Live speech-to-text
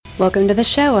Welcome to the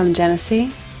show. I'm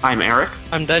Genesee. I'm Eric.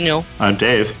 I'm Daniel. I'm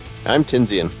Dave. I'm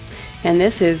Tinsian. And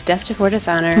this is Death Before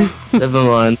Dishonor. Never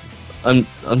mind.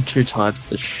 I'm too tired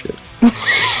for this shit.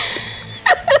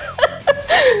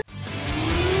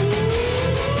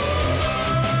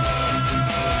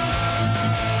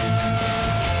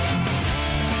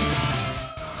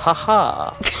 Ha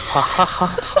ha. Ha ha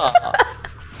ha ha.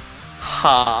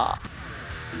 Ha.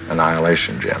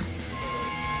 Annihilation, Jim.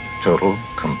 Total,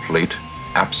 complete,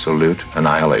 absolute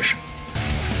annihilation.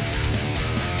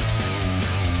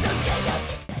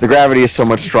 The gravity is so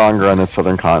much stronger on the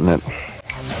southern continent.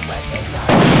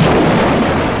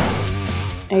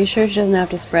 Are you sure she doesn't have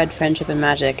to spread friendship and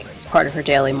magic as part of her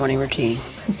daily morning routine?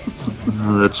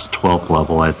 That's 12th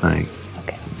level, I think.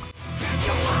 Okay.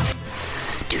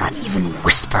 Do not even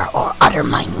whisper or utter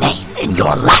my name in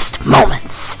your last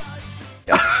moments.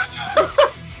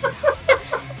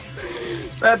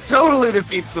 That totally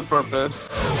defeats the purpose.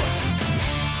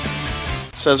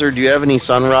 Cesar, do you have any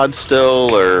sun rods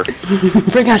still, or...?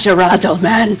 Bring out your rods, old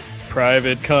man.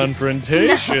 Private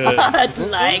confrontation.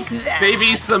 Like that.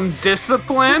 Maybe some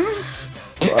discipline?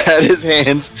 Had his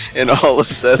hands in all of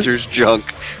Cesar's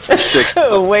junk for 6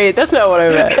 Oh, wait, that's not what I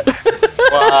meant.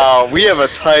 Wow, we have a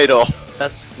title.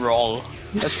 That's wrong.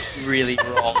 That's really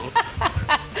wrong.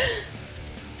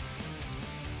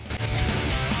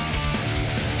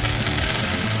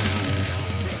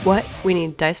 What? We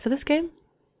need dice for this game?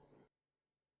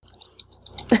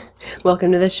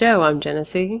 Welcome to the show. I'm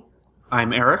Genesee.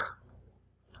 I'm Eric.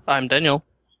 I'm Daniel.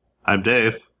 I'm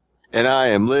Dave. And I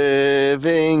am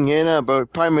living in a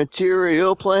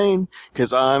prime-material plane,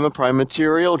 because I'm a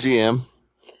prime-material GM.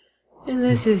 And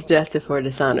this is Death Before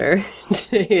Dishonor.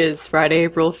 Today is Friday,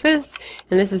 April 5th,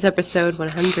 and this is episode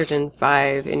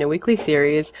 105 in a weekly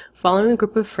series following a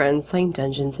group of friends playing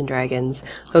Dungeons & Dragons,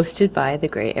 hosted by the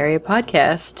Gray Area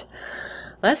Podcast.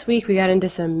 Last week we got into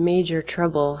some major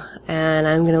trouble, and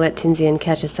I'm going to let Tinsian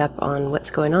catch us up on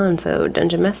what's going on, so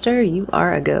Dungeon Master, you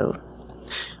are a go.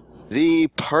 The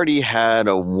party had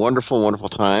a wonderful, wonderful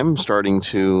time starting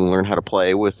to learn how to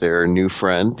play with their new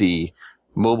friend, the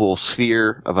mobile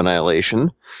sphere of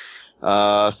annihilation.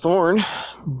 Thorn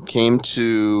came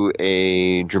to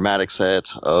a dramatic set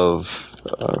of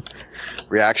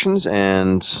reactions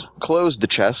and closed the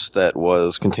chest that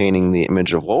was containing the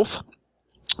image of Wolf.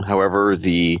 However,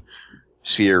 the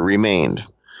sphere remained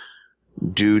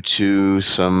due to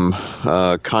some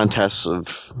contests of,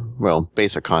 well,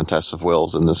 basic contests of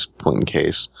wills in this point in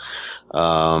case.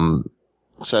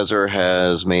 Cesar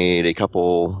has made a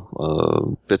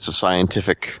couple bits of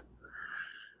scientific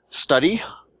study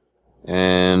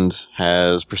and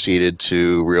has proceeded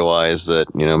to realize that,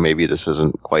 you know, maybe this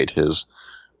isn't quite his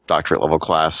doctorate level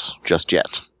class just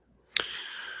yet.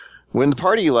 When the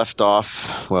party left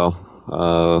off, well,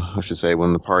 I should say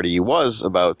when the party was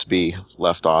about to be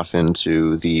left off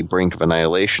into the brink of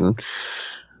annihilation,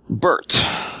 Bert,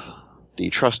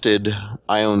 the trusted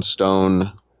Ion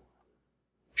Stone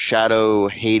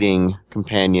shadow-hating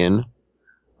companion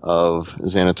of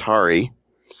Xanatari,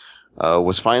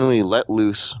 was finally let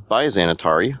loose by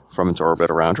Xanatari from its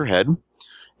orbit around her head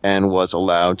and was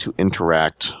allowed to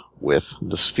interact with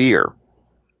the sphere.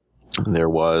 There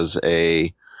was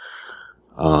a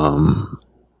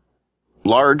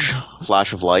large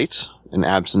flash of light, an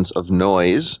absence of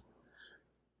noise,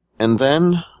 and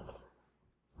then,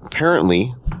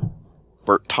 apparently,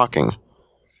 Bert talking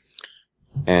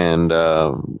and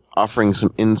offering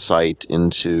some insight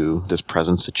into this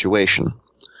present situation.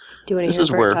 Do you want to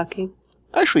hear Bert talking?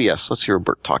 Actually, yes. Let's hear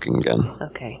Bert talking again.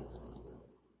 Okay.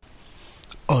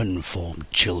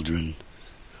 Unformed children,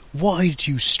 why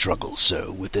do you struggle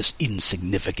so with this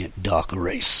insignificant dark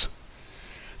race?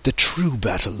 The true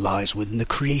battle lies within the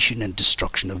creation and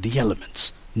destruction of the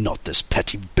elements, not this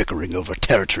petty bickering over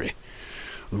territory.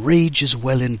 Rage is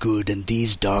well and good, and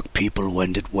these dark people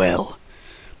wend it well.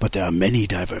 But there are many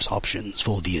diverse options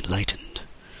for the enlightened.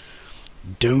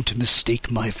 Don't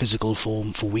mistake my physical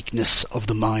form for weakness of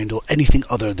the mind or anything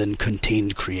other than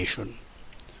contained creation.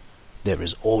 There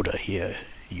is order here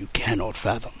you cannot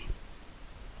fathom.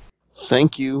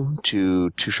 Thank you to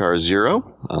Tushar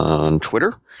Zero on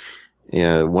Twitter,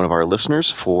 one of our listeners,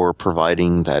 for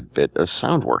providing that bit of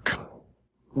sound work.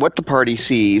 What the party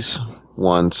sees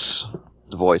once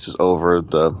the voice is over,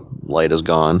 the light is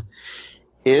gone,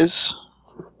 is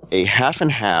a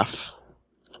half-and-half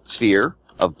sphere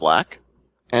of black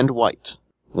and white.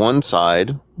 One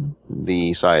side,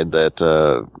 the side that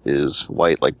is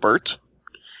white like Bert,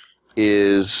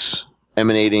 is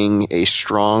emanating a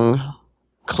strong,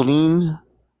 clean,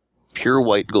 pure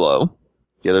white glow.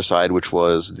 The other side, which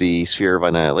was the sphere of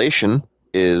annihilation,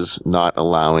 is not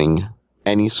allowing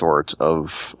any sort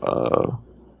of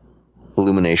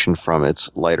illumination from its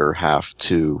lighter half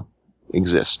to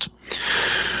exist.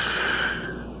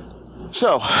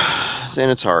 So,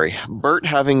 Xanatari, Bert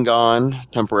having gone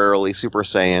temporarily Super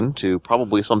Saiyan to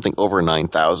probably something over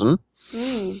 9,000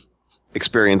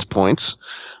 experience points.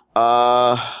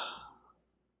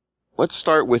 Let's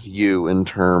start with you in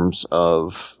terms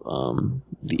of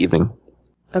the evening.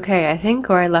 Okay, I think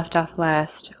where I left off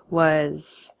last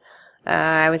was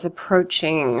I was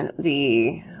approaching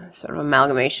the sort of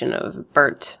amalgamation of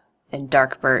Bert and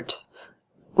Dark Bert.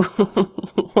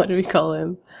 What do we call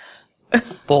him?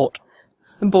 Bort.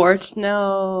 Bort?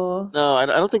 No. No, I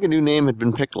don't think a new name had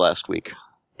been picked last week.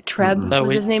 Treb? No,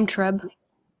 Was his name Treb?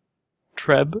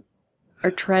 Treb.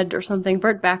 Or Tread or something?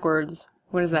 Bert backwards.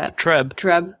 What is that? Treb.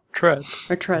 Treb? Treb.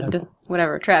 Or Tread.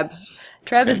 Whatever. Treb.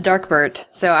 Treb is Dark Bert.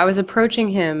 So I was approaching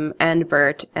him and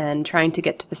Bert and trying to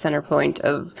get to the center point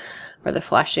of where the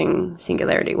flashing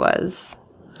singularity was.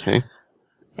 Okay.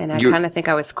 And I kind of think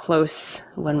I was close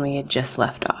when we had just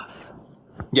left off.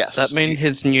 Yes. Does that mean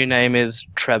his new name is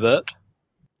Trebert?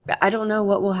 I don't know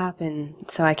what will happen,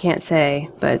 so I can't say,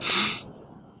 but...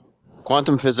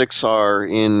 Quantum physics are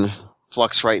in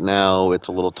flux right now. It's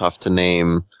a little tough to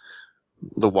name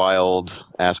the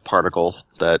wild-ass particle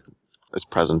that is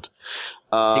present.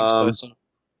 Explosion.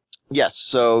 Yes,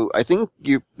 so I think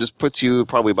this puts you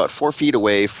probably about 4 feet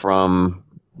away from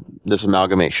this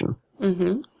amalgamation.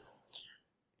 Mm-hmm.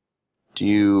 Do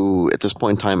you, at this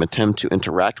point in time, attempt to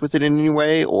interact with it in any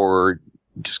way, or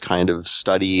just kind of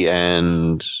study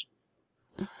and...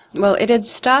 Well, it had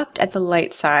stopped at the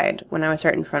light side when I was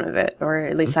right in front of it, or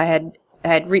at least I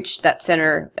had reached that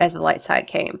center as the light side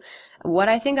came. What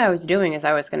I think I was doing is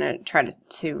I was going to try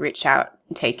to reach out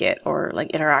and take it, or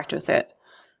like interact with it.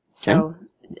 So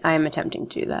I am attempting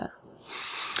to do that.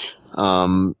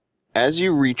 As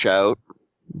you reach out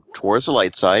towards the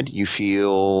light side, you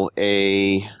feel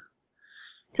a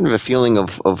kind of a feeling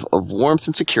of warmth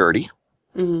and security.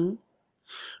 Mm-hmm.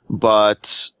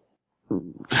 But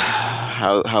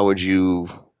how would you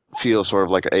feel sort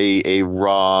of like a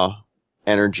raw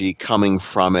energy coming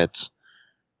from it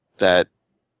that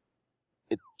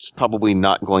it's probably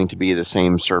not going to be the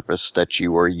same surface that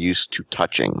you are used to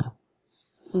touching?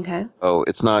 Okay. Oh,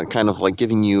 it's not kind of like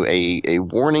giving you a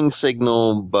warning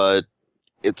signal, but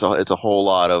it's a whole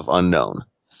lot of unknown.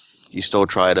 Do you still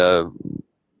try to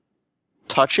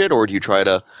touch it, or do you try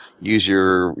to use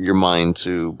your mind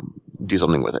to do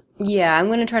something with it? Yeah, I'm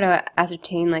going to try to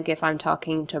ascertain, like, if I'm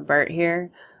talking to Bert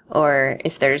here, or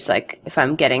if there's, like, if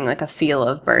I'm getting, like, a feel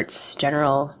of Bert's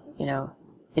general,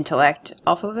 intellect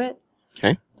off of it.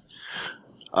 Okay.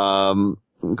 Go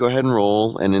ahead and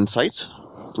roll an insight,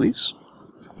 please.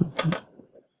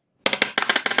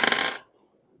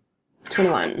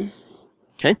 21.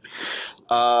 Okay.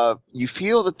 You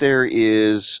feel that there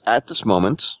is, at this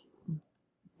moment,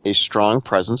 a strong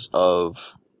presence of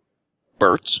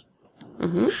Bert.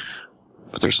 Mm-hmm.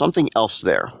 But there's something else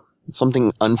there.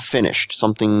 Something unfinished.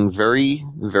 Something very,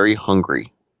 very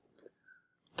hungry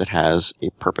that has a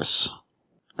purpose.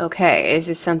 Okay, is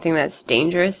this something that's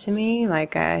dangerous to me?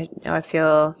 Like, I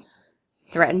feel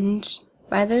threatened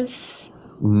by this?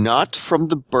 Not from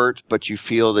the Bert, but you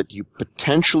feel that you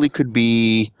potentially could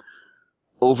be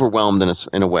overwhelmed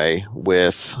in a way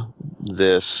with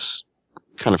this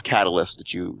kind of catalyst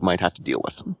that you might have to deal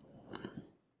with.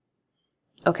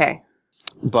 Okay.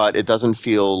 But it doesn't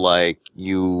feel like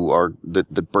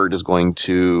the Bert is going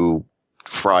to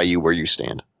fry you where you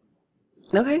stand.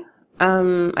 Okay.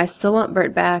 I still want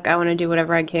Bert back. I want to do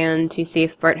whatever I can to see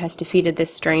if Bert has defeated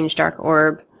this strange dark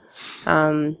orb.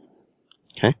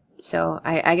 Okay. So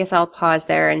I guess I'll pause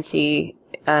there and see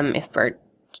if Bert...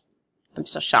 I'm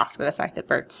still shocked by the fact that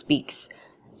Bert speaks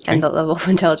and the level of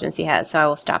intelligence he has, so I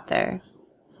will stop there.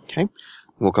 Okay.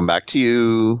 We'll come back to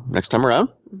you next time around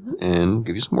and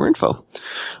give you some more info.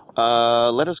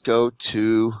 Let us go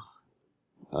to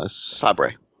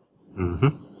Sabre.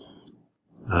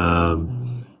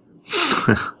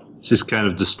 She's kind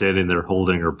of just standing there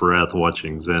holding her breath,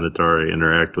 watching Xanatari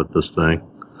interact with this thing.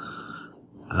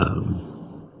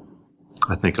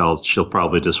 I think she'll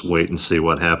probably just wait and see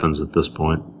what happens at this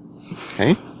point.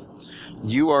 Okay.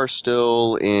 You are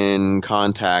still in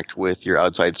contact with your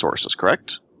outside sources,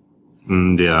 correct?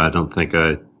 Yeah, I don't think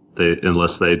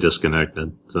unless they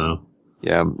disconnected. So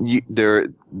yeah,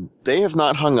 they have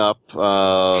not hung up.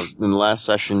 In the last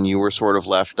session, you were sort of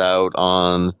left out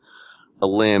on a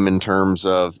limb in terms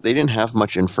of they didn't have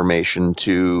much information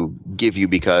to give you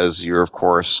because you're, of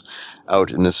course, out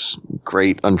in this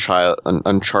great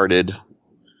uncharted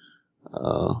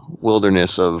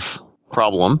wilderness of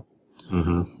problem.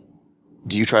 Mm-hmm.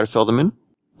 Do you try to fill them in?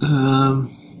 Or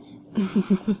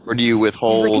do you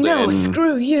withhold? He's like, no, and,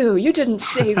 screw you. You didn't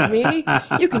save me.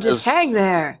 You can just hang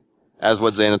there. as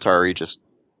would Xanatari, just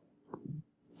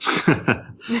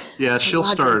Yeah, she'll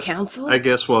Logical start. counsel? I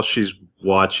guess while she's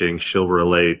watching, she'll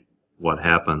relate what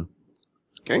happened.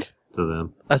 Okay. To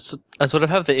them. I sort of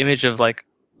have the image of like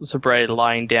Sabre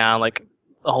lying down, like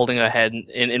holding her head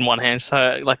in one hand,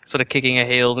 so like sort of kicking her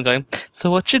heels and going, "So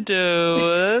what you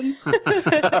doing?"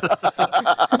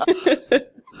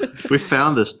 We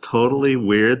found this totally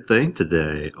weird thing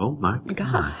today. Oh my god.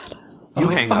 God. You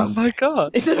hang Oh up. my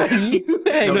god! Is it you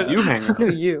hang No, up? you hang up. No,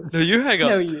 you. No, you hang up.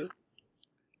 No, you.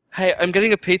 Hey, I'm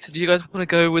getting a pizza. Do you guys want to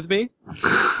go with me?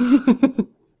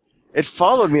 it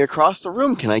followed me across the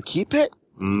room. Can I keep it?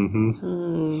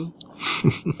 Mm-hmm.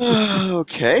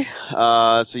 Okay.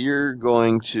 So you're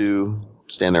going to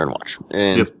stand there and watch.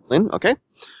 And Yep. Lynn, okay.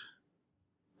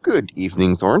 Good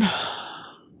evening, Thorn.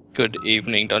 Good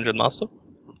evening, Dungeon Master.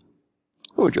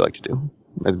 What would you like to do?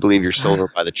 I believe you're still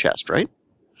over by the chest, right?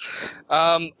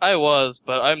 I was,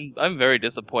 but I'm very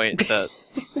disappointed that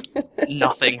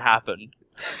nothing happened.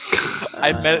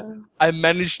 I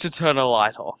managed to turn a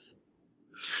light off.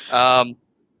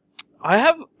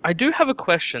 I do have a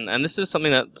question, and this is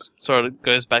something that sort of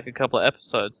goes back a couple of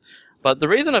episodes. But the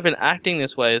reason I've been acting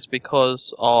this way is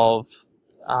because of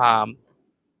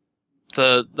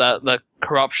the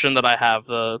corruption that I have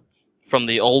from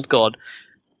the old god.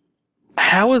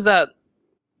 How is that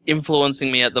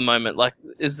influencing me at the moment? Like,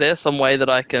 is there some way that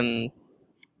I can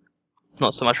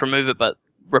not so much remove it, but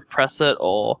repress it,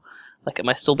 or like, am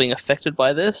I still being affected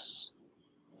by this?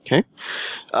 Okay.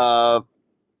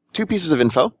 Two pieces of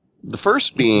info. The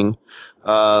first being,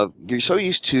 you're so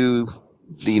used to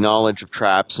the knowledge of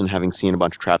traps and having seen a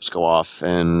bunch of traps go off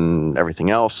and everything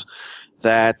else,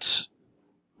 that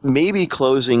maybe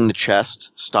closing the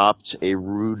chest stopped a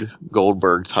Rube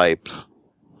Goldberg type.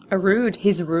 A rude.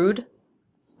 He's rude.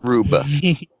 Rube.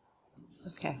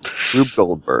 Okay. Rube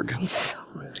Goldberg. He's so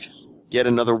rude. Yet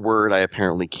another word I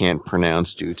apparently can't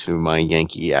pronounce due to my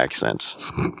Yankee accent.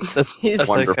 That's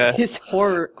Wonderful. okay. He's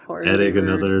horror. Adding rude.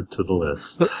 another to the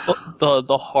list.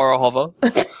 The horror hover.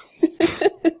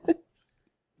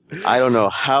 I don't know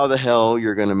how the hell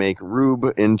you're going to make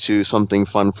Rube into something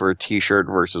fun for a t-shirt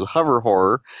versus hover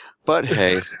horror, but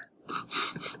hey,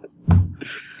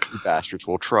 you bastards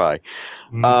will try.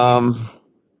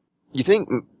 You think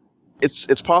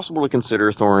it's possible to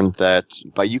consider, Thorn, that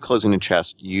by you closing the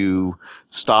chest, you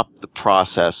stop the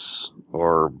process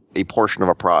or a portion of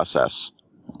a process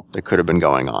that could have been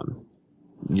going on.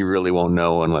 You really won't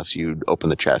know unless you open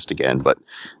the chest again, but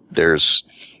you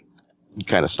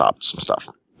kind of stop some stuff,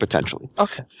 potentially.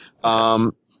 Okay.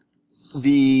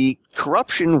 The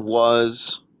corruption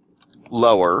was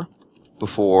lower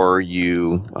before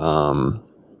you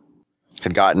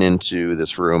had gotten into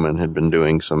this room and had been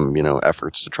doing some,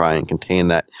 efforts to try and contain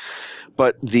that.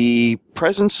 But the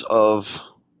presence of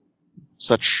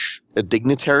such a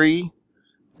dignitary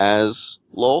as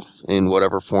Lolth, in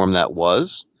whatever form that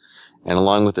was, and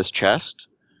along with this chest,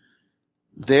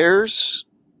 there's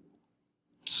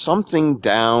something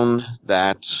down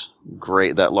that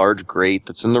large grate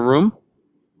that's in the room.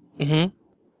 Mm-hmm.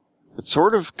 It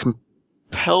sort of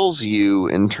compels you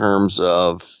in terms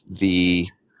of the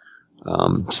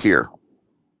sphere.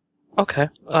 Okay.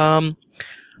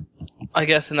 I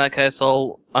guess in that case,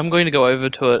 I'm going to go over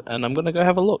to it and I'm going to go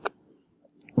have a look.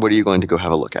 What are you going to go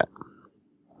have a look at?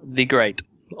 The grate.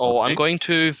 Or Okay. I'm going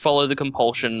to follow the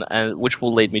compulsion, which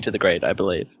will lead me to the grate, I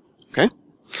believe. Okay.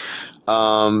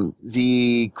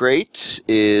 The grate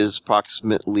is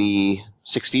approximately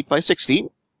 6 feet by 6 feet.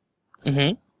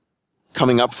 Mm-hmm.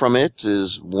 Coming up from it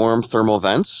is warm thermal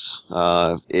vents.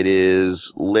 It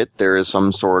is lit. There is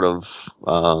some sort of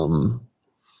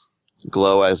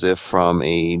glow as if from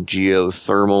a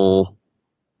geothermal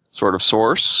sort of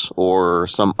source or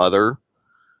some other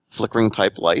flickering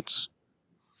type lights.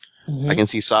 Mm-hmm. I can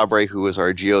see Sabre, who is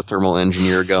our geothermal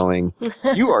engineer, going,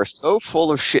 "You are so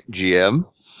full of shit, GM.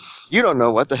 You don't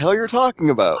know what the hell you're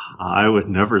talking about. I would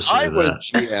never say I was that.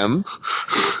 GM.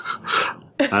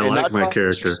 I and like not my trying to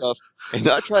character. and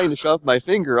not trying to shove my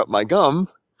finger up my gum.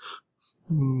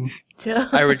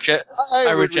 I reject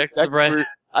the bread.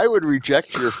 I would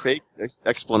reject your fake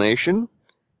explanation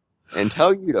and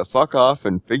tell you to fuck off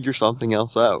and figure something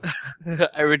else out.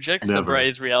 I reject Never.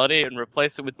 Sabray's reality and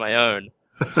replace it with my own.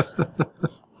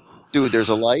 Dude, there's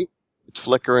a light. It's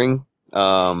flickering.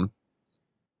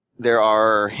 There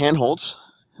are handholds,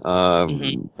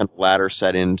 Mhm. and a ladder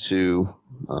set into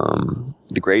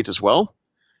the grate as well.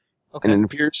 Okay. And it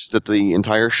appears that the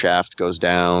entire shaft goes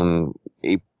down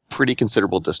a pretty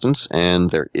considerable distance, and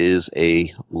there is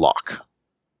a lock.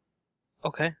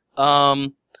 Okay.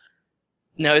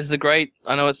 Now is the grate?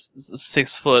 I know it's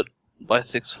 6 foot by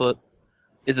 6 foot.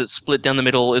 Is it split down the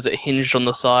middle? Is it hinged on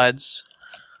the sides?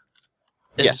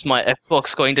 Is my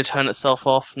Xbox going to turn itself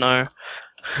off? No.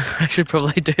 I should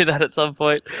probably do that at some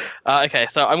point. Okay,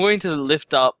 so I'm going to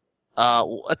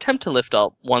attempt to lift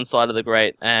up one side of the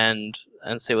grate and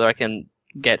see whether I can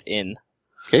get in.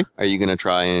 Okay. Are you going to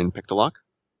try and pick the lock?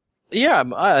 Yeah,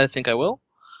 I think I will.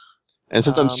 And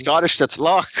since I'm Scottish, that's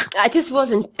lock. I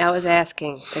was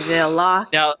asking, is it a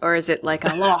lock or is it like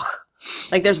a lock?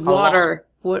 Like there's water.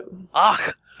 What?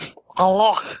 Ach, a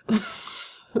lock.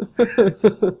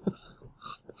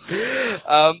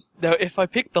 Now, if I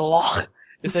pick the lock,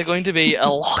 is there going to be a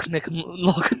lock? You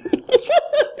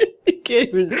can't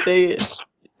even say it.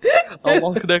 A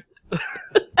lock neck.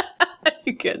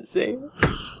 You can't say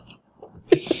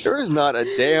it. There is not a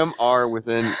damn R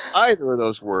within either of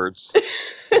those words.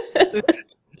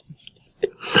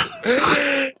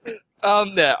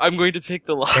 Yeah, I'm going to pick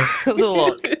the lock. The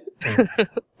lock.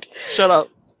 Shut up.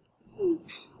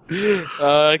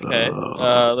 Okay.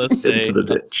 Let's see. Into the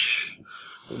ditch.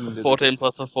 14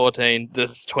 plus a 14.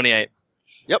 This is 28.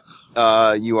 Yep.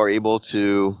 You are able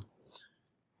to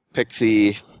pick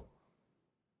the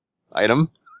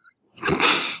item.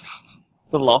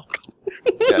 The lock.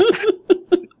 Yeah.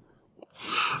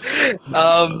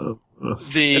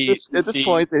 At this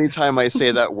point, anytime I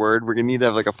say that word, we're gonna need to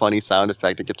have like a funny sound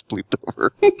effect that gets bleeped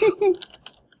over.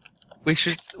 We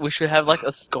should have like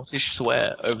a Scottish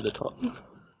swear over the top.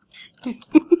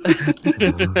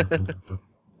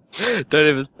 Don't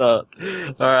even start.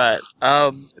 Alright.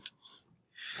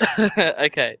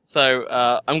 Okay, so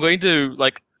I'm going to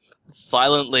like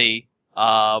silently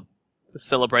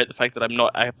celebrate the fact that I'm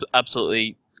not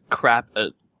absolutely crap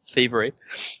at thievery,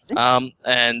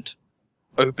 and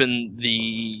open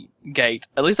the gate.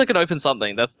 At least I can open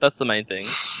something. That's the main thing.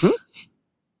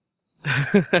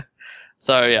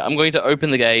 So yeah, I'm going to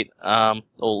open the gate, or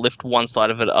lift one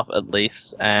side of it up at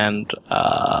least, and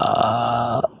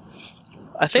I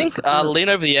think lean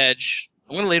over the edge.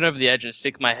 I'm going to lean over the edge and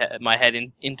stick my head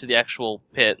into the actual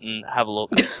pit and have a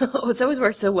look. Oh, it's always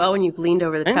worked so well when you've leaned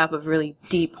over the top of really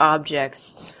deep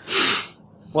objects.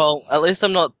 Well, at least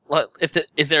I'm not like.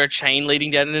 Is there a chain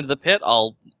leading down into the pit?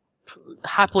 I'll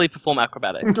happily perform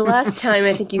acrobatics. The last time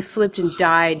I think you flipped and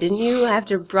died, didn't you? Had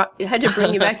to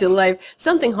bring you back to life.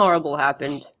 Something horrible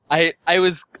happened. I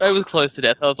was close to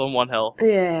death. I was on 1 health.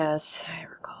 Yes, I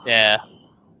recall. Yeah.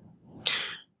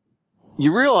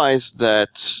 You realize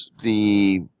that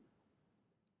the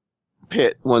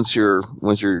pit, once you're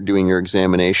doing your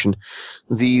examination,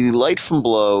 the light from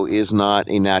below is not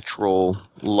a natural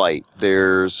light.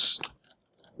 There's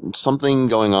something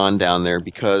going on down there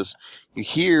because you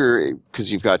hear,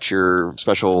 because you've got your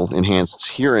special enhanced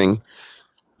hearing,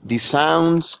 the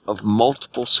sounds of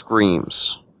multiple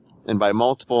screams. And by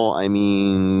multiple, I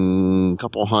mean a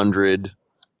couple hundred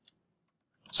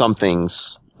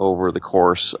somethings over the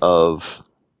course of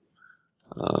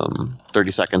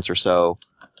 30 seconds or so,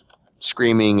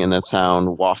 screaming and that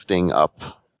sound wafting up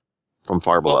from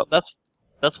far below. Well,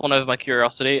 that's one of my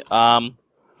curiosity. I'm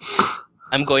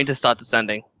going to start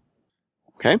descending.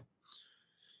 Okay.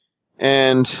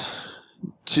 And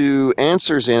to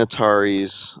answer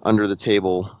Xanatari's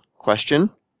under-the-table question,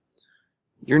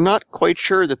 you're not quite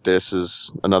sure that this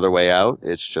is another way out.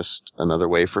 It's just another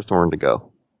way for Thorn to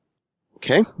go.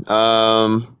 Okay.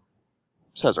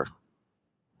 Cesar.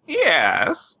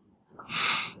 Yes.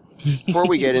 Before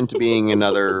we get into being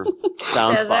another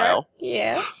sound Cesar? file,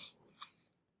 Yeah.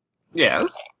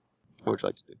 Yes. what would you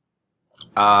like to do?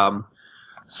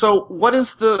 So what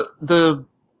is the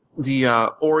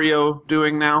Oreo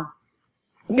doing now?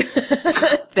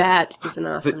 That is an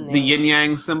awesome The name. yin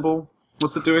yang symbol.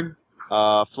 What's it doing?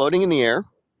 Floating in the air,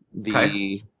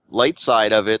 the light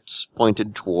side of it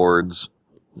pointed towards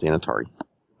Xanatari.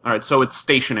 All right, so it's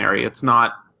stationary. It's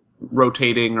not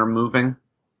rotating or moving.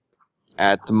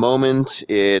 At the moment,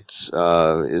 it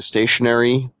is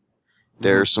stationary.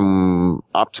 There's some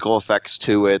optical effects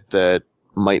to it that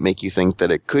might make you think that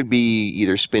it could be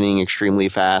either spinning extremely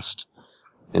fast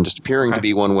and just appearing to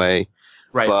be one way.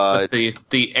 Right, but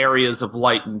the areas of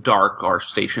light and dark are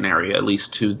stationary, at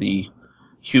least to the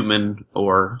human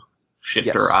or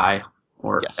shifter eye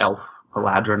or elf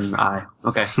Eladrin eye.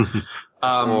 Okay.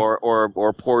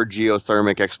 Or poor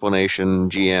geothermic explanation,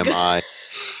 GMI.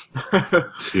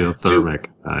 Geothermic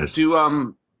eyes.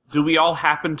 Do we all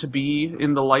happen to be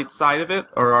in the light side of it,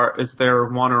 or is there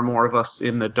one or more of us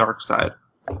in the dark side?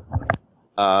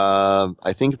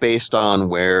 I think based on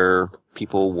where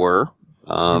people were,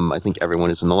 I think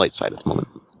everyone is in the light side at the moment.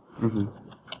 Mm-hmm.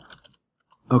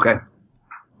 Okay.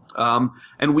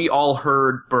 And we all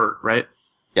heard Bert, right?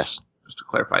 Yes. Just to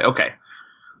clarify. Okay.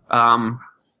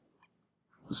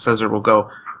 Caesar will go,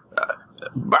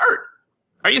 Bert,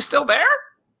 are you still there?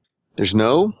 There's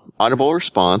no audible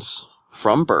response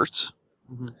from Bert.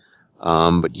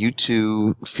 Mm-hmm. But you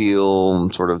two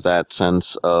feel sort of that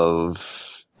sense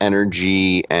of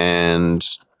energy and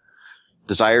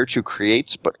desire to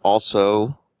create, but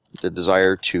also the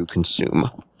desire to consume.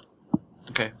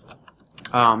 Okay.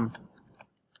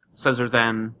 Caesar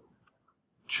then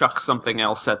chucks something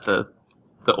else at the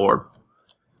orb.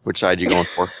 Which side are you going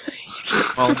for?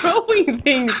 Well, Throwing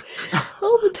things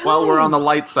all the time. well, we're on the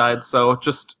light side, so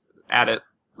just at it.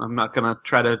 I'm not going to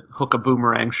try to hook a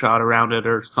boomerang shot around it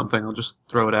or something. I'll just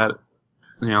throw it at it.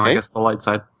 I guess the light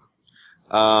side.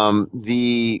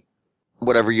 The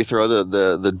whatever you throw,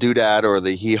 the doodad or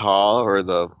the hee-haw or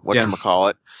the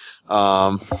whatchamacallit.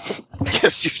 I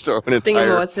guess you throw an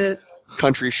entire what's it?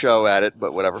 country show at it,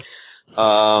 but whatever.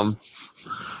 The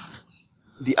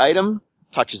item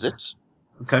touches it.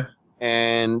 Okay.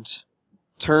 And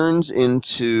turns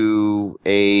into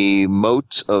a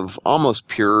mote of almost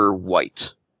pure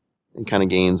white. And kind of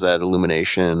gains that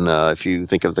illumination. If you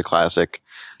think of the classic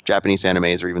Japanese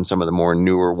animes or even some of the more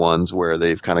newer ones where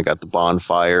they've kind of got the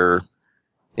bonfire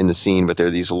in the scene, but they're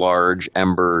these large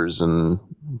embers and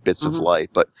bits of light.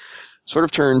 But sort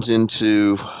of turns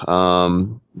into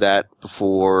that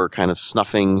before kind of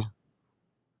snuffing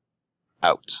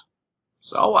out.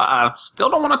 So, still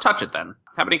don't want to touch it then.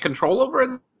 Have any control over it?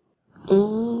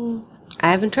 I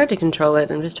haven't tried to control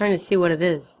it. I'm just trying to see what it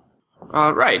is.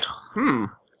 Right.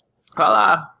 Well,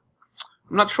 I'm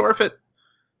not sure if it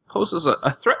poses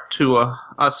a threat to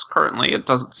us currently. It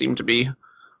doesn't seem to be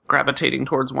gravitating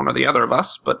towards one or the other of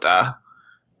us, but I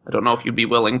don't know if you'd be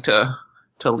willing to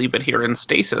leave it here in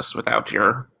stasis without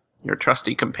your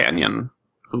trusty companion,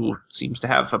 who seems to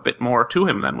have a bit more to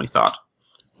him than we thought.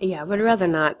 Yeah, I would rather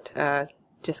not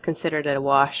just consider it a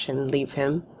wash and leave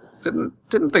him.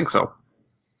 Didn't think so.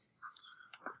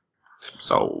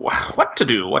 So, what to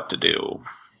do?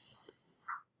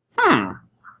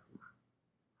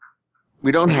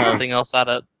 We don't have Nothing else at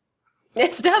it.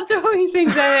 Stop throwing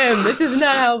things at him. This is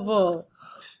not helpful.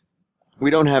 We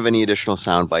don't have any additional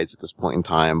sound bites at this point in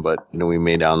time, but we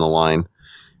may down the line.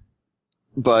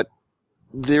 But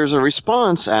there's a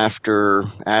response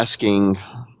after asking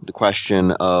the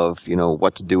question of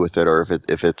what to do with it, or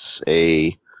if it's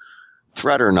a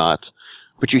threat or not.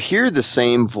 But you hear the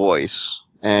same voice,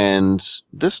 and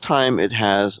this time it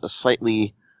has a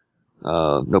slightly,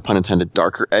 no pun intended,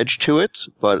 darker edge to it,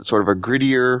 but sort of a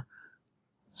grittier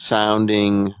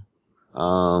sounding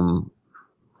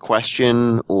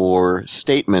question or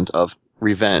statement of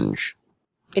revenge.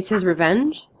 It says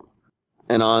revenge?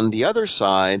 And on the other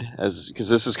side, because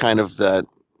this is kind of that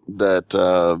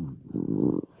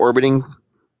orbiting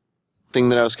thing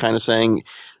that I was kind of saying,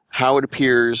 how it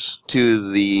appears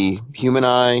to the human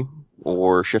eye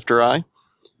or shifter eye.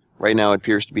 Right now it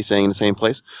appears to be saying in the same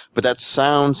place, but that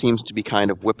sound seems to be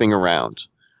kind of whipping around.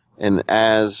 And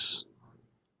as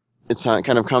it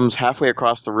kind of comes halfway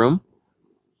across the room,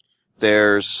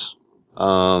 there's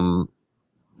the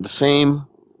same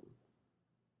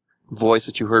voice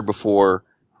that you heard before,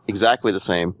 exactly the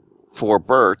same, for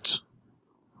Bert,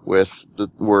 with the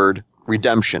word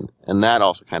redemption, and that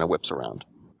also kind of whips around.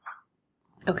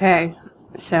 Okay,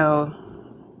 so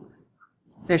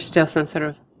there's still some sort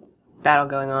of battle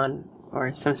going on,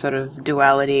 or some sort of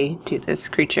duality to this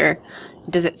creature.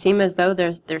 Does it seem as though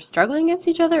they're struggling against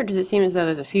each other, or does it seem as though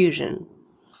there's a fusion?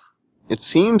 It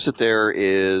seems that there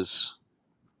is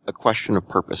a question of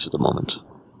purpose at the moment.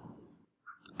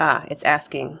 Ah, it's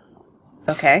asking.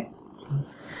 Okay.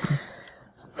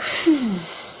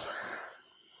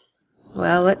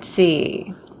 Well, let's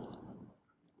see.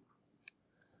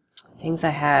 Things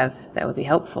I have that would be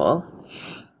helpful.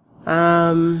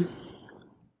 I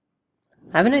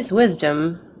have a nice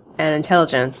wisdom and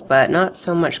intelligence, but not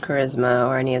so much charisma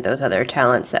or any of those other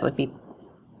talents that would be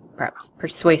perhaps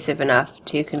persuasive enough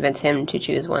to convince him to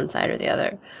choose one side or the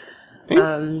other.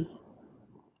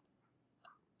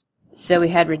 So we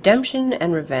had redemption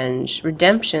and revenge.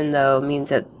 Redemption, though, means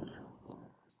that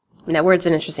word's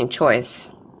an interesting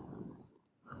choice.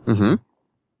 Mm-hmm.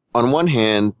 On one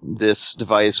hand, this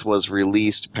device was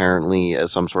released apparently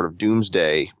as some sort of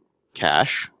doomsday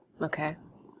cache. Okay.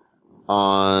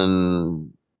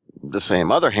 On the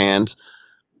same other hand,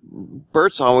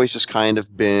 Bert's always just kind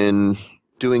of been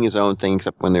doing his own thing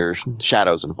except when there's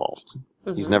shadows involved.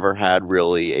 Mm-hmm. He's never had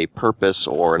really a purpose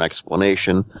or an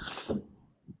explanation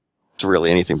to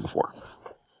really anything before.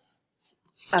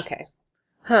 Okay.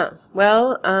 Huh.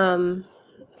 Well,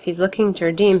 if he's looking to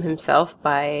redeem himself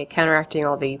by counteracting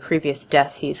all the previous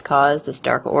death he's caused, this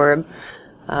dark orb,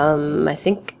 I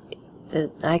think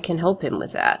that I can help him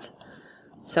with that.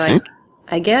 So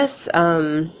I guess,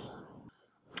 I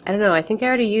don't know, I think I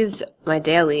already used my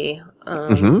daily,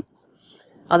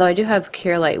 although I do have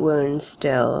Cure Light Wounds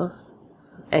still,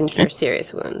 and Cure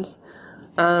Serious Wounds.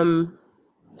 So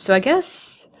I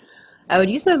guess I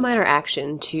would use my minor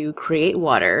action to create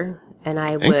water, and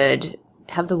I would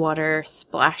have the water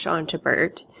splash onto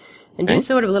Bert, and do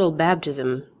sort of a little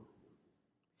baptism.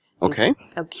 Okay.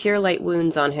 I'll Cure Light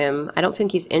Wounds on him. I don't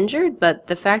think he's injured, but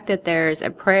the fact that there's a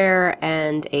prayer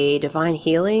and a divine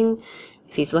healing,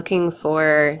 if he's looking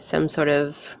for some sort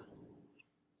of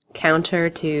counter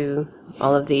to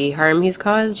all of the harm he's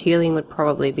caused, healing would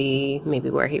probably be maybe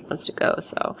where he wants to go.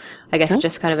 So I guess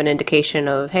just kind of an indication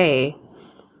of, hey,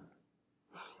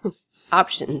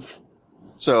 options.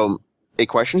 So a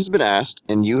question has been asked,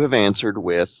 and you have answered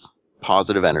with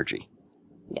positive energy.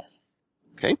 Yes.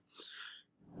 Okay.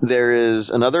 There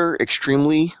is another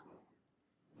extremely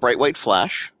bright white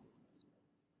flash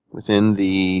within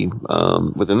the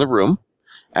room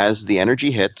as the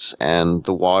energy hits and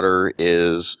the water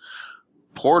is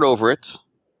poured over it,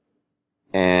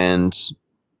 and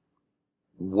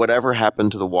whatever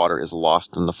happened to the water is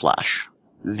lost in the flash.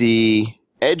 The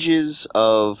edges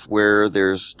of where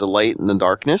there's the light and the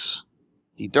darkness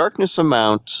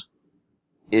amount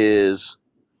is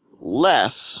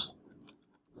less.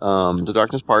 The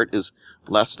darkness part is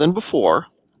less than before.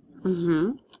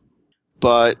 Mm-hmm.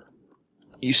 But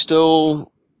you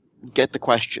still get the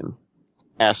question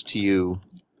asked to you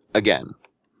again.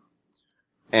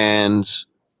 And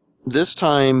this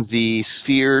time the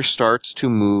sphere starts to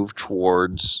move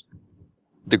towards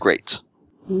the grate.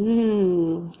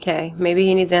 Okay, maybe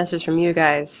he needs answers from you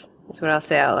guys. That's what I'll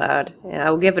say out loud. And I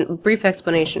will give a brief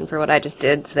explanation for what I just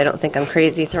did, so they don't think I'm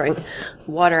crazy throwing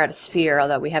water at a sphere,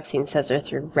 although we have seen Caesar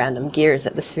throw random gears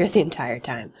at the sphere the entire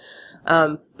time.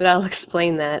 But I'll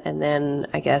explain that, and then,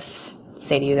 I guess,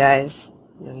 say to you guys,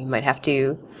 you might have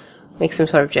to make some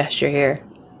sort of gesture here.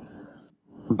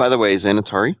 By the way,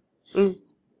 Xanatari,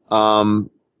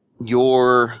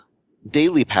 your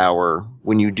daily power,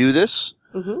 when you do this,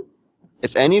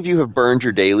 if any of you have burned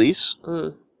your dailies,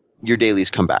 your dailies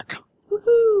come back.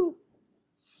 Woohoo!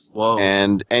 Whoa.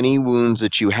 And any wounds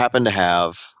that you happen to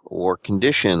have or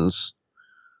conditions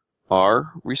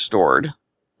are restored.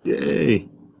 Yay.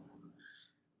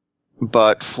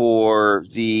 But for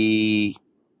the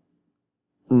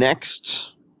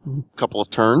next couple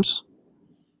of turns,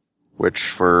 which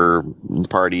for the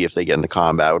party, if they get into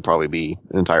combat, would probably be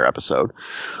an entire episode,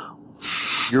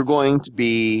 you're going to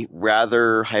be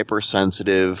rather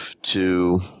hypersensitive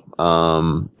to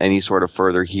any sort of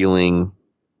further healing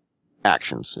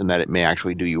actions, and that it may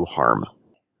actually do you harm.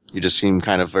 You just seem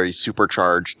kind of very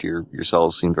supercharged. Your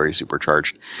cells seem very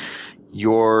supercharged.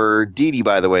 Your deity,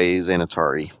 by the way,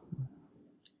 Xanatari,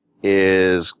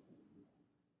 is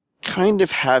kind of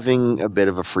having a bit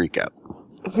of a freak out.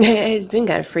 He's been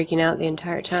kind of freaking out the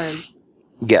entire time.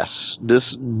 Yes,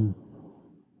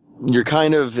 you're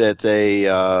kind of at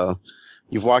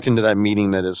you've walked into that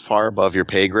meeting that is far above your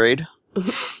pay grade,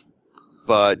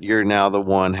 but you're now the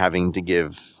one having to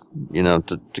give,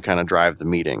 to kind of drive the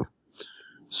meeting.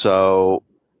 So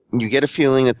you get a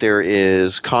feeling that there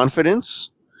is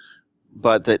confidence,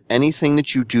 but that anything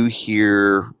that you do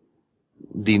here,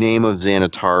 the name of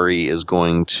Xanatari is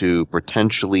going to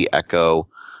potentially echo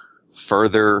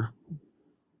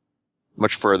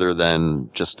much further than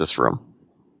just this room.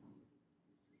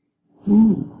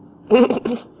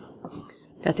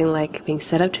 Nothing like being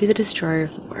set up to be the destroyer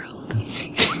of the world.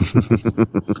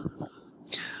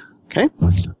 Okay.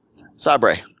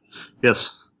 Sabre.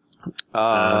 Yes.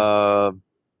 Thorns,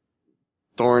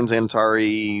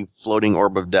 Xanatari, floating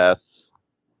orb of death.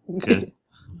 Okay.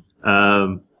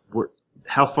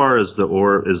 How far is the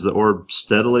orb? Is the orb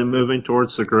steadily moving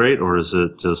towards the grate, or is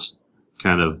it just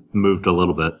kind of moved a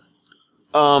little bit?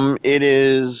 It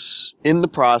is in the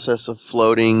process of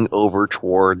floating over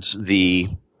towards the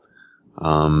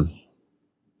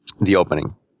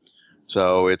opening.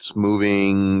 So it's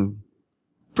moving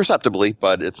perceptibly,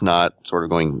 but it's not sort of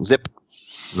going zip.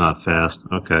 Not fast.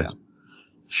 Okay. Yeah.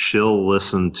 She'll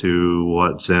listen to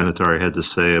what Xanatari had to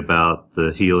say about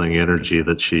the healing energy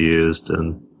that she used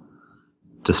and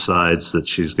decides that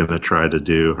she's going to try to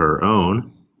do her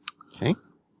own. Okay.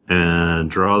 And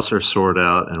draws her sword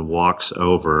out and walks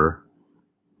over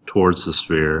towards the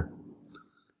sphere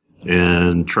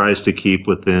and tries to keep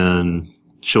within...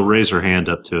 She'll raise her hand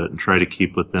up to it and try to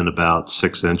keep within about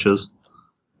 6 inches.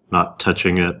 Not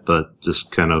touching it, but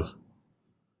just kind of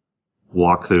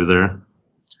walk through there.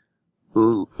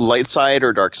 Light side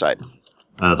or dark side?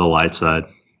 The light side.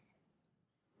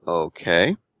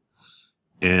 Okay.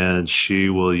 And she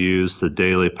will use the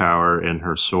daily power in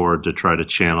her sword to try to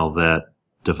channel that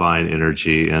divine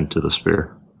energy into the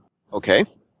spear. Okay.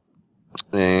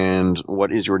 And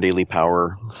what is your daily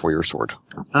power for your sword?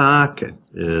 Okay.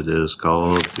 It is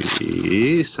called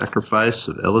the Sacrifice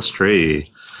of Elistray.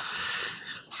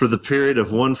 For the period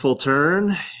of one full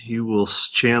turn, you will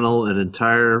channel an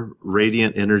entire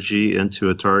radiant energy into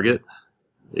a target.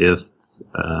 If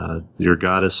your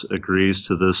goddess agrees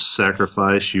to this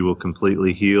sacrifice, you will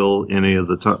completely heal any of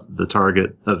the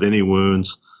target of any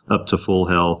wounds up to full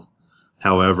health.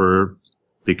 However,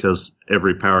 because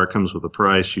every power comes with a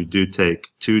price, you do take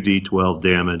 2d12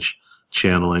 damage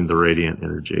channeling the radiant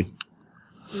energy.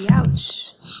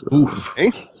 Ouch. So, Oof.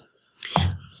 Okay.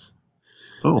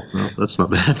 oh, no, that's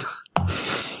not bad.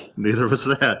 Neither was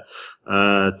that.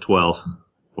 12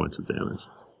 points of damage.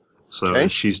 So Okay.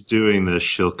 as she's doing this,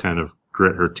 she'll kind of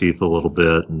grit her teeth a little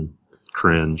bit and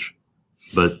cringe,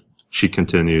 but she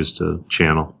continues to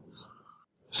channel.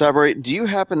 Sabre, do you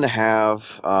happen to have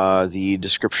the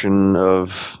description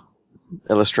of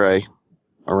Elistray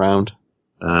around?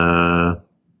 Not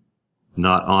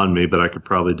on me, but I could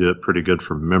probably do it pretty good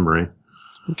from memory.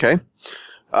 Okay.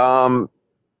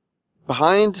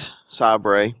 Behind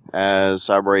Sabre, as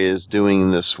Sabre is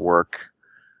doing this work,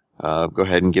 go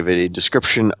ahead and give it a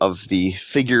description of the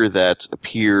figure that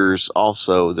appears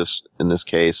also in this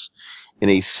case in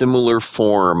a similar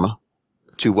form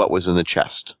to what was in the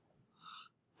chest.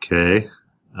 Okay.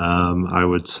 I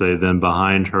would say then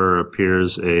behind her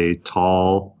appears a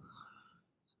tall,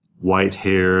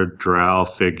 white-haired drow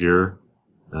figure,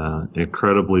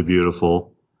 incredibly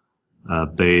beautiful,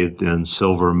 bathed in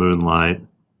silver moonlight,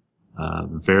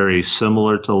 very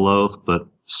similar to Loth, but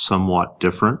somewhat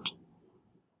different.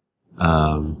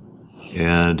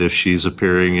 And if she's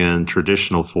appearing in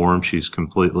traditional form, she's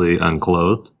completely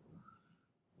unclothed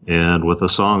and with a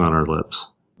song on her lips.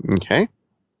 Okay.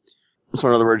 So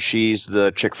in other words, she's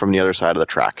the chick from the other side of the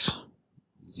tracks.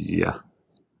 Yeah.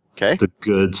 Okay. The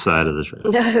good side of the track.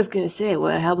 I was going to say,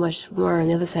 well, how much more on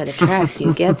the other side of the tracks do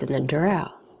you get than the drow?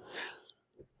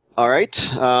 All right.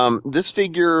 This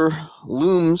figure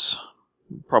looms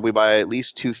probably by at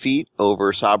least 2 feet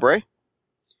over Sabre.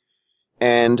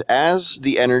 And as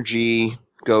the energy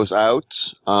goes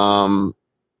out,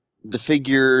 the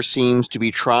figure seems to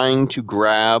be trying to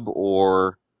grab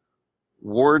or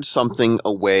ward something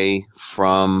away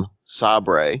from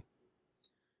Sabre.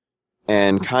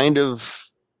 And kind of,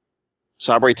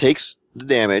 Sabre takes the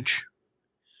damage,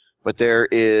 but there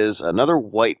is another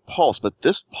white pulse, but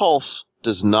this pulse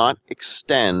does not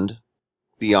extend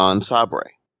beyond Sabre.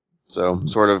 So,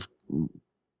 sort of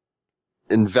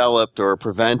enveloped or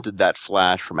prevented that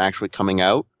flash from actually coming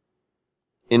out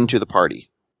into the party.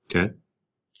 Okay.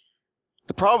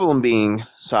 The problem being,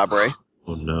 Sabre,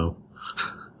 Oh, no.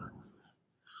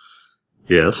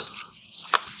 Yes.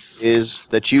 is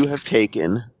that you have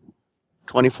taken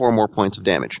 24 more points of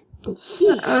damage.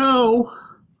 Oh.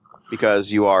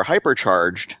 Because you are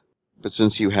hypercharged, but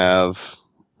since you have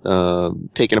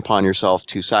taken upon yourself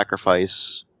to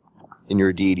sacrifice in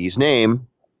your deity's name,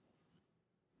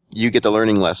 you get the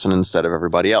learning lesson instead of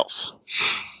everybody else.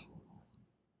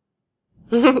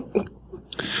 The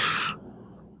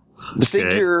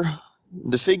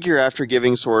figure, after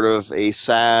giving sort of a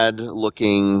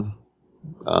sad-looking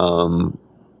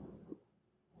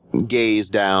gaze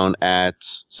down at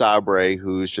Sabre,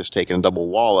 who's just taken a double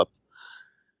wallop,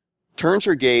 turns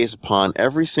her gaze upon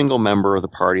every single member of the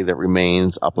party that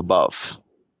remains up above.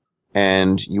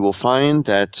 And you will find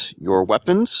that your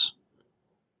weapons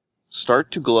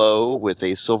start to glow with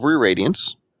a silvery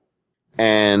radiance,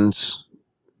 and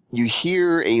you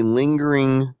hear a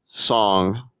lingering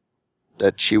song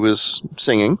that she was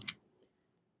singing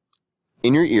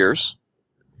in your ears,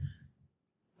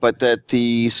 but that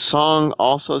the song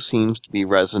also seems to be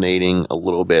resonating a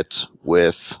little bit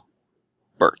with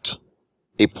Bert.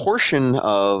 A portion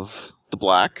of the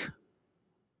black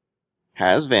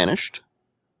has vanished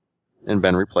and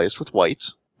been replaced with white,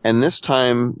 and this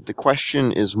time the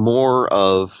question is more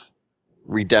of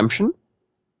redemption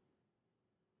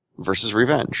versus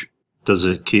revenge. Does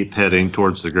it keep heading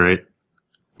towards the grate?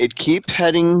 It keeps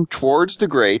heading towards the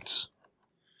grate,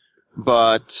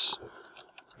 but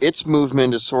its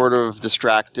movement is sort of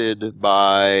distracted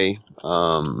by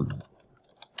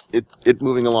it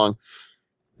moving along.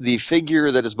 The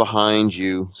figure that is behind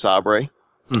you, Sabre,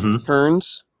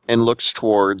 turns and looks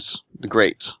towards the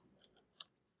grate.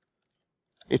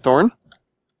 Hey, Thorn?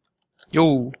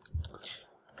 Yo.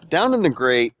 Down in the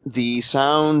grate, the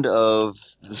sound of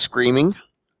the screaming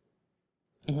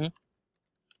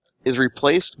is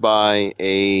replaced by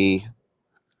a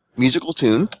musical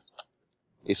tune,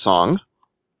 a song,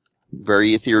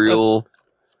 very ethereal.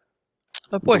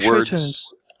 Oh boy, the show words, tunes.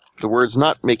 The words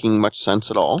not making much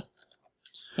sense at all.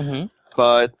 Mm-hmm.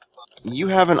 But you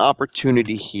have an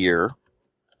opportunity here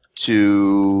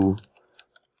to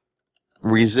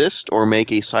resist or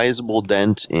make a sizable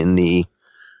dent in the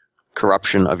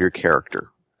corruption of your character,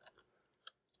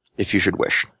 if you should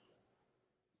wish.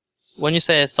 When you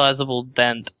say a sizable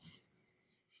dent,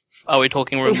 are we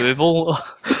talking removal?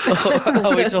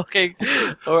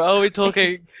 or are we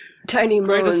talking Tiny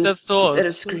greater moans steps towards? instead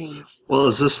of screams. Well,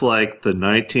 is this like the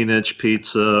 19-inch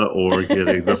pizza or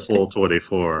getting the full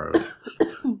 24?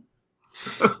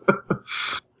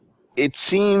 It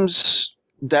seems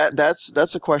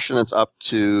that's a question that's up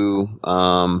to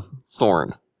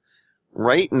Thorn.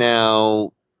 Right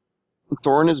now,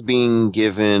 Thorn is being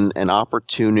given an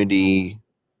opportunity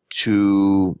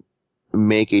to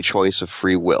make a choice of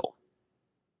free will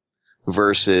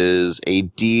versus a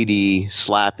deity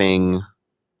slapping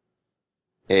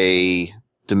a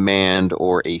demand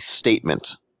or a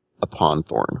statement upon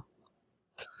Thorn.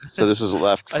 So this is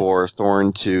left for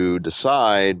Thorn to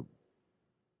decide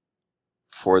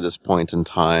for this point in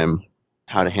time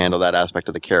how to handle that aspect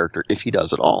of the character, if he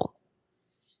does at all.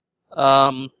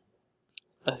 I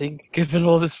think given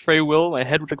all this free will, my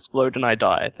head would explode and I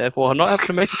die. Therefore, I'm not having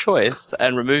to make a choice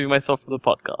and removing myself from the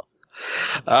podcast.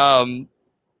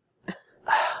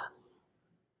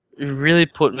 You really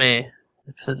put me in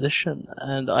a position,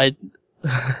 and I...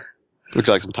 Would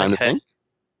you like some time to think?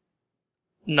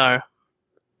 No,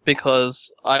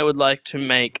 because I would like to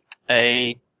make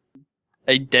a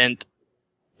dent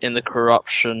in the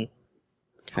corruption.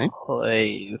 Okay.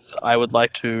 Please. I would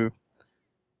like to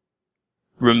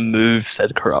remove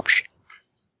said corruption.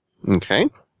 Okay.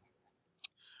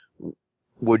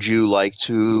 Would you like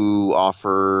to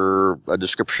offer a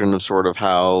description of sort of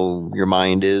how your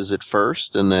mind is at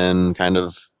first, and then kind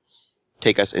of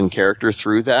take us in character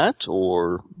through that,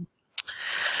 or...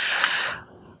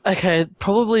 Okay,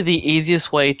 probably the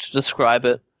easiest way to describe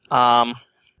it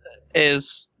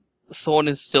is Thorn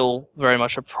is still very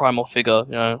much a primal figure.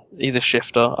 You know, he's a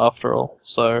shifter after all.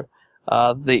 So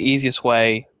the easiest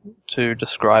way to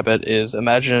describe it is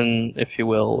imagine, if you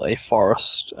will, a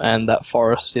forest, and that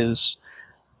forest is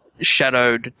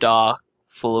shadowed, dark,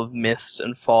 full of mist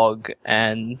and fog,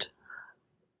 and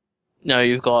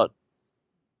you've got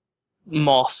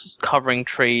moss covering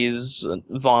trees,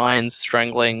 vines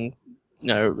strangling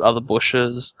other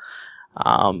bushes.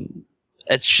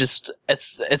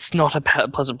 It's not a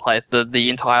pleasant place. The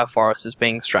entire forest is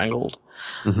being strangled.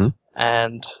 Mm-hmm.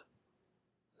 And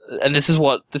this is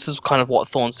kind of what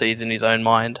Thorn sees in his own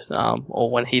mind,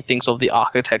 or when he thinks of the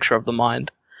architecture of the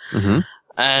mind. Mm-hmm.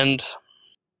 And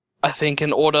I think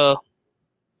in order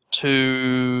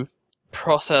to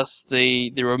process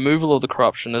the removal of the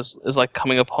corruption is like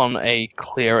coming upon a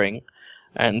clearing,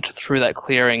 and through that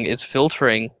clearing is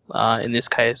filtering, in this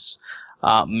case,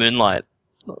 moonlight,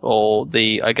 or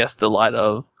the light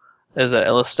of, is it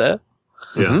Alistair?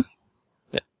 Yeah.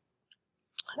 Yeah.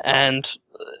 And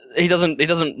he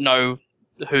doesn't know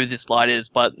who this light is,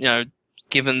 but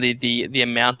given the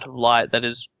amount of light that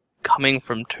is coming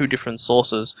from two different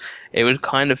sources, it would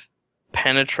kind of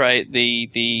penetrate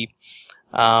the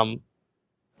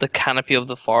canopy of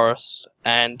the forest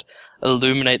and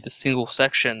illuminate the single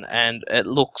section, and it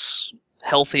looks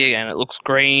healthy again. It looks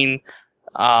green.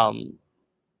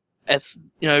 It's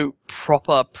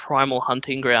proper primal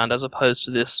hunting ground, as opposed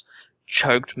to this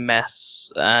choked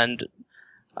mess and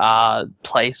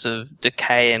place of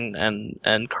decay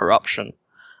and corruption.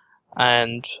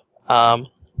 And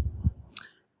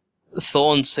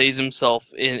Thorn sees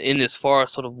himself in this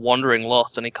forest, sort of wandering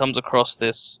lost, and he comes across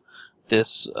this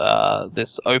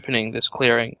opening, this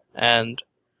clearing, and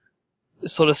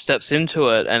sort of steps into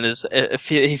it, and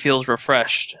he feels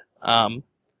refreshed. And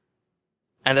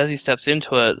as he steps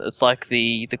into it, it's like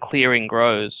the clearing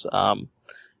grows.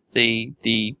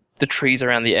 The trees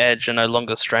around the edge are no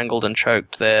longer strangled and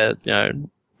choked. They're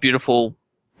beautiful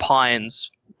pines,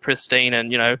 pristine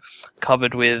and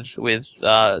covered with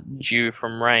dew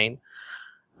from rain.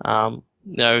 The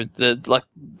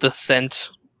scents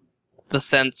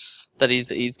that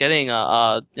he's getting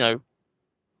are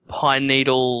pine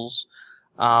needles,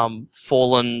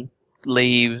 fallen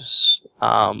leaves,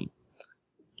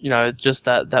 just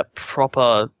that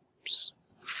proper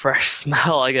fresh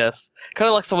smell, I guess. Kind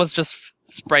of like someone's just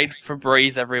sprayed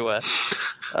Febreze everywhere.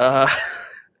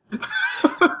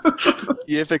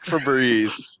 Yific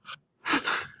Febreze.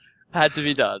 Had to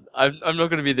be done. I'm not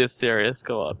going to be this serious.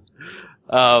 Come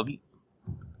on.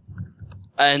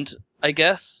 And I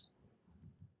guess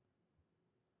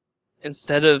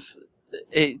instead of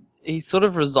he's sort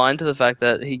of resigned to the fact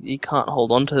that he can't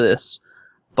hold on to this.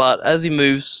 But as he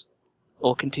moves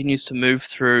or continues to move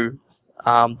through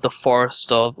the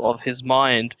forest of his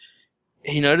mind,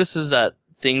 he notices that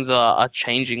things are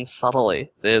changing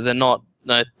subtly. They're not.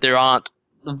 No, there aren't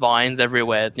vines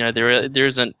everywhere. There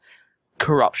isn't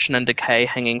corruption and decay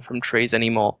hanging from trees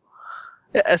anymore.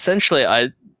 Essentially,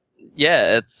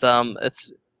 it's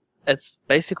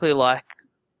basically like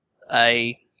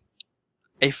a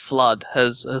flood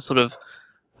has sort of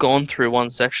gone through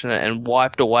one section and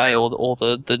wiped away all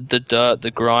the dirt,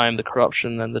 the grime, the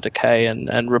corruption, and the decay,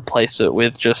 and replaced it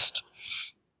with just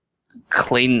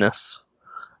cleanness.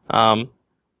 And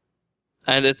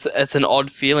it's an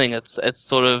odd feeling. It's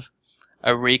sort of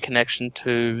a reconnection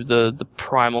to the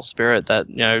primal spirit that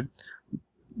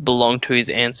belonged to his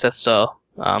ancestor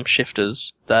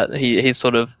shifters that he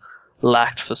sort of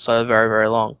lacked for so very, very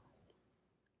long.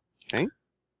 Okay.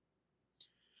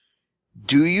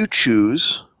 Do you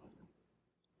choose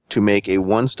to make a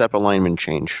one-step alignment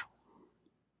change?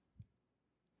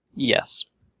 Yes.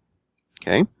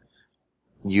 Okay.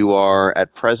 You are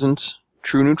at present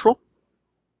true neutral?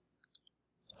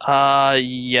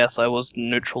 Yes, I was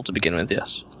neutral to begin with,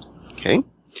 yes. Okay.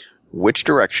 Which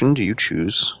direction do you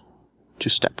choose to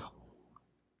step?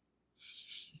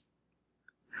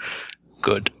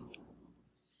 Good.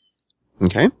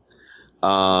 Okay.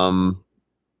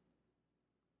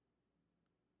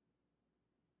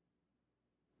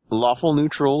 Lawful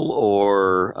neutral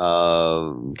or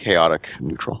chaotic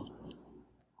neutral?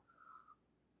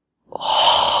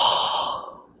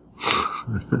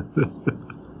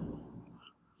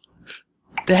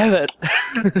 Damn it.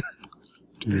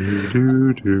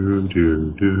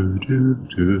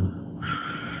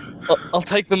 I'll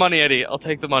take the money, Eddie. I'll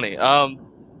take the money.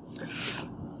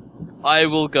 I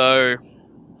will go.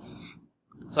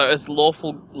 So it's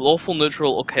lawful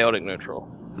neutral or chaotic neutral?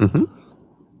 Mm-hmm.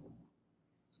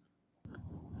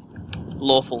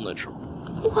 Lawful neutral.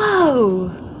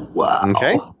 Whoa! Wow.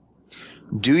 Okay.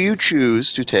 Do you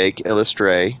choose to take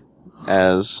Illustre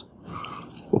as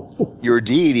your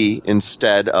deity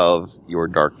instead of your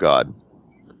dark god?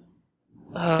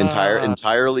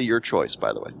 Entirely your choice,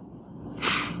 by the way.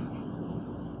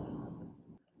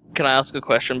 Can I ask a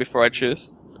question before I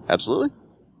choose? Absolutely.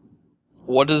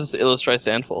 What does Illustre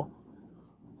stand for?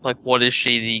 Like, what is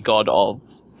she the god of?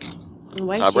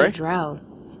 Why is she a drow?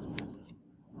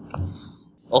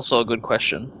 Also a good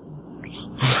question.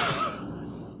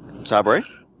 Sabre?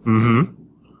 Mm-hmm.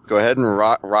 Go ahead and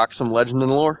rock some legend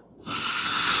and lore.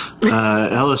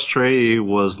 Illustre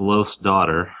was Loth's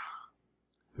daughter,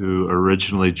 who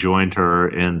originally joined her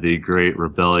in the Great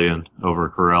Rebellion over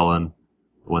Corellon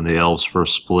when the elves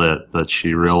first split, but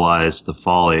she realized the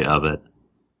folly of it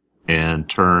and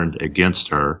turned against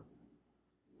her.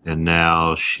 And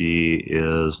now she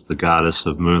is the goddess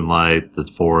of moonlight, the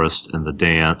forest, and the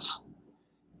dance.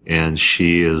 And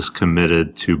she is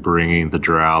committed to bringing the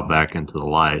drow back into the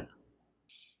light.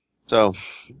 So,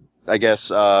 I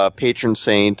guess patron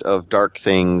saint of dark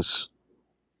things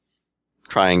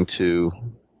trying to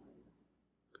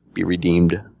be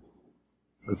redeemed.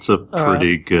 That's a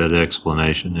pretty good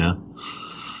explanation, yeah.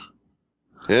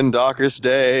 In darkest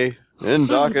day, in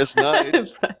darkest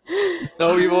night,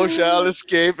 no evil shall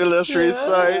escape Illustre's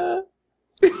sight.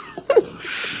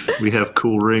 We have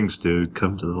cool rings, dude.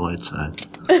 Come to the light side.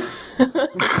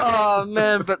 Oh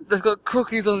man, but they've got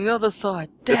cookies on the other side.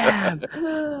 Damn.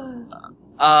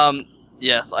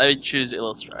 Yes, I choose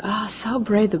Illustre. Ah,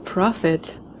 Sabre the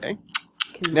Prophet. Okay.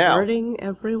 Converting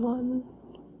everyone.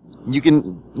 You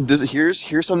can.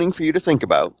 Here's something for you to think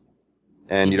about,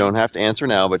 and you don't have to answer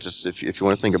now, but just if you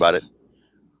want to think about it.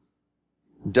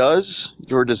 Does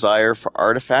your desire for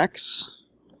artifacts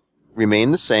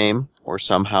remain the same or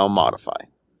somehow modify?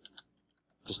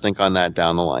 Just think on that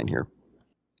down the line here.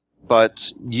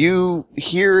 But you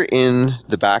hear in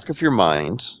the back of your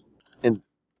mind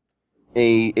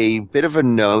a bit of a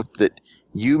note that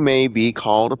you may be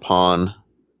called upon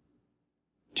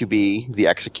to be the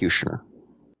executioner.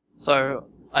 So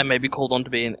I may be called on to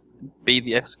be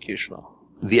the executioner.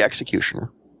 The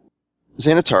executioner.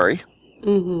 Xanatari.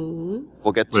 Mm-hmm.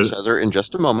 We'll get to Caesar in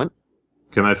just a moment.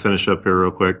 Can I finish up here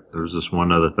real quick? There was just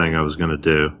one other thing I was going to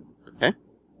do. Okay.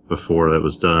 Before that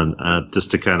was done,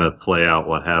 just to kind of play out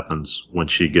what happens when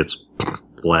she gets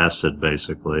blasted,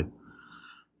 basically.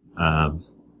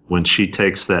 When she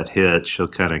takes that hit, she'll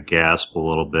kind of gasp a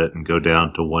little bit and go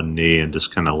down to one knee and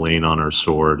just kind of lean on her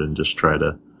sword and just try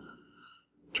to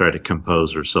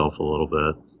compose herself a little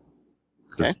bit.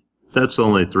 Okay. That's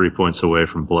only 3 points away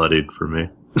from bloodied for me.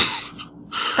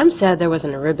 I'm sad there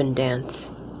wasn't a ribbon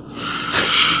dance.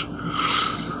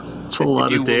 It's a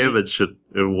lot You of will- damage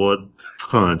in one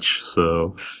punch,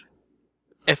 so...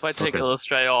 If I take Okay.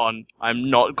 Illustrate on, I'm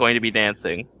not going to be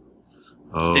dancing.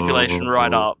 Stipulation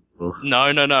right up.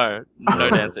 No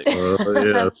dancing.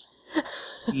 Yes.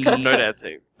 No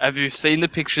dancing. Have you seen the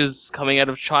pictures coming out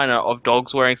of China of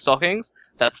dogs wearing stockings?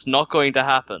 That's not going to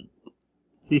happen.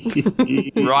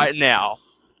 Right now.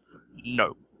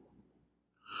 No.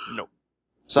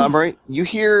 Sabre, you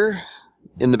hear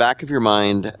in the back of your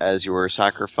mind as your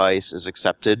sacrifice is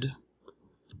accepted,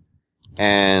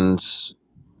 and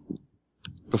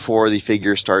before the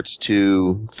figure starts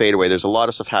to fade away, there's a lot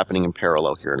of stuff happening in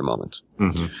parallel here in a moment.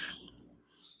 Mm-hmm.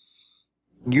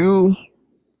 You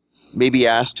may be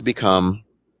asked to become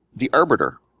the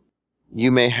Arbiter.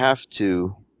 You may have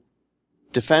to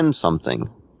defend something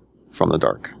from the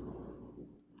dark.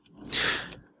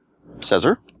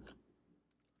 Caesar?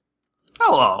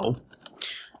 Hello.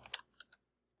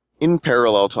 In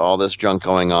parallel to all this junk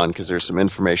going on, because there's some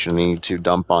information I need to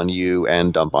dump on you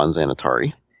and dump on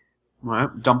Xanatari. All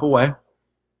right, dump away.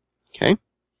 Okay.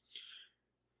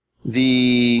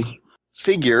 The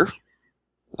figure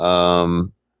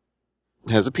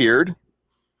has appeared.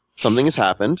 Something has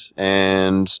happened,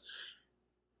 and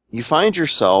you find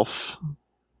yourself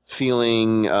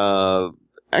feeling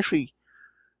actually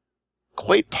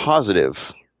quite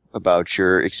positive about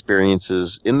your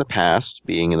experiences in the past,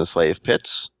 being in the slave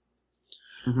pits,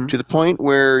 Mm-hmm. to the point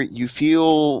where you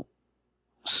feel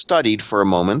studied for a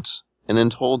moment, and then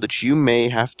told that you may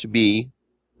have to be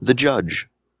the judge.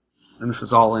 And this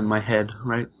is all in my head,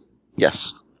 right?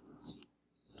 Yes.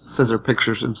 Scissor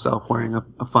pictures himself wearing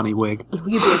a funny wig. Will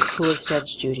you be as cool as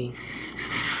Judge Judy?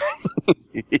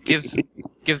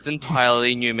 Gives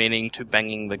entirely new meaning to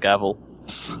banging the gavel.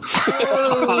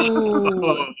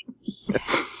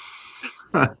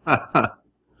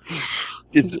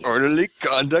 Disorderly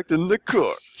conduct in the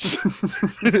courts.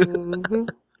 Mhm.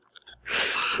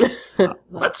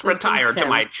 Let's retire to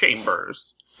my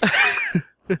chambers.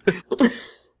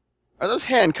 Are those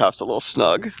handcuffs a little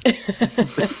snug?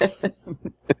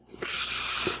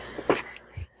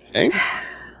 Okay.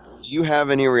 Do you have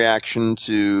any reaction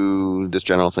to this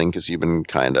general thing? Because you've been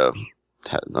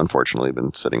unfortunately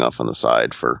been sitting off on the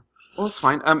side for... Well, it's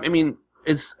fine. I mean,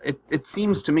 it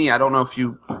seems to me, I don't know if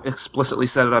you explicitly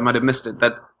said it, I might have missed it,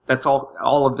 that's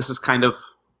all of this is kind of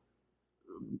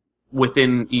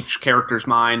within each character's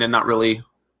mind and not really,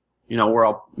 we're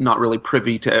all not really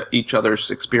privy to each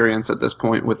other's experience at this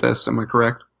point with this. Am I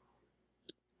correct?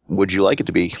 Would you like it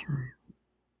to be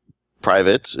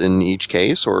private in each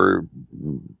case, or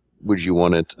would you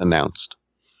want it announced?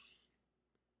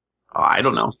 I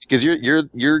don't know. Because you're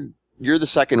the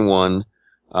second one.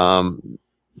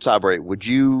 Sabre, would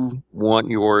you want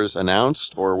yours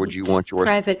announced, or would you want yours...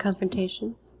 Private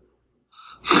confrontation.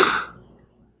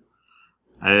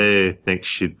 I think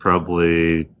she'd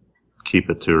probably keep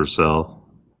it to herself.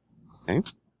 Okay.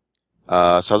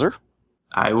 Caesar?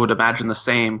 I would imagine the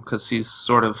same, because he's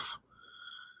sort of...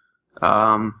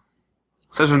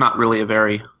 Caesar's not really a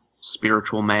very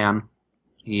spiritual man.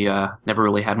 He never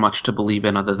really had much to believe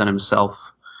in other than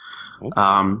himself.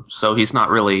 So he's not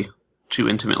really too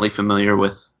intimately familiar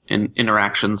with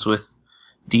interactions with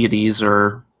deities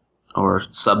or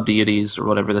sub-deities or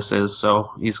whatever this is.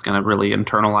 So he's going to really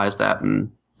internalize that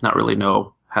and not really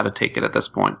know how to take it at this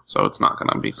point. So it's not going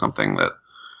to be something that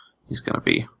he's going to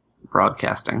be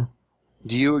broadcasting.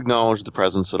 Do you acknowledge the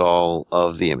presence at all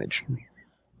of the image?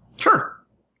 Sure.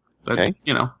 But, Okay.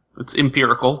 It's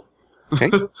empirical.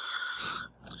 Okay.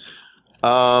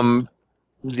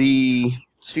 The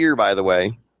sphere, by the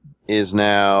way, is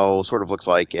now sort of looks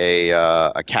like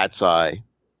a cat's eye,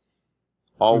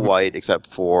 all white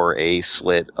except for a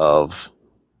slit of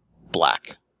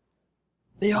black.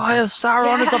 The Eye of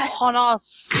Sauron is upon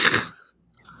us!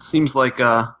 Seems like,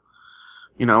 we're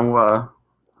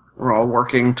all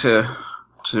working to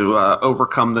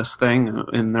overcome this thing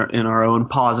in our own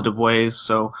positive ways.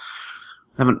 So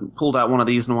I haven't pulled out one of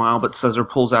these in a while, but Caesar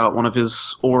pulls out one of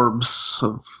his orbs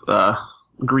of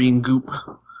green goop,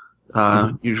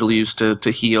 usually used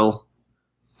to heal,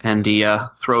 and he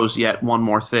throws yet one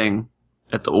more thing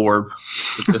at the orb,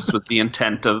 with the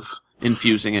intent of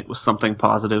infusing it with something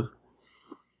positive.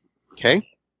 Okay.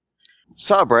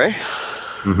 Sabre,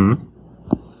 Mm-hmm.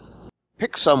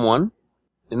 pick someone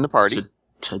in the party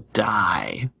To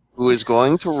die. who is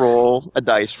going to roll a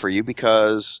dice for you,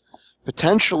 because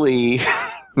potentially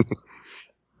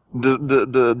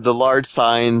the large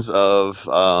signs of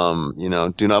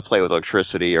do not play with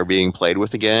electricity are being played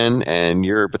with again, and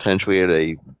you're potentially at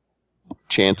a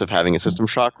chance of having a system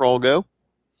shock roll go.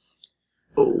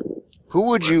 Who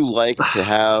would you like to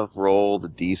have roll the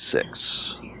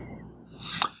d6?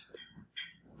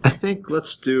 I think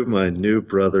let's do my new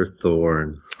brother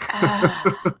Thorn.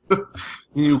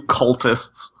 You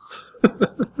cultists.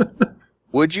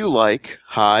 Would you like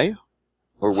high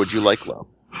or would you like low?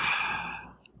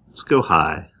 Let's go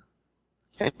high.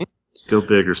 Okay. Go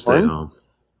big or stay Thorn? home.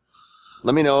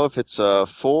 Let me know if it's 4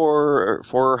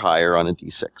 or higher on a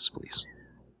d6, please.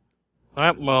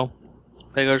 Alright, well,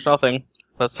 there goes nothing.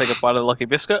 Let's take a bite of the lucky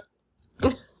biscuit.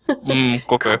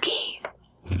 Cookie.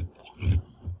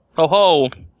 Ho ho!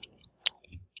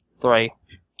 3.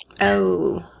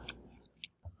 Oh.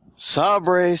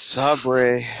 Sabre.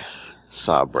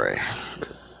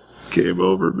 Game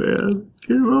over, man.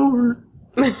 Game over.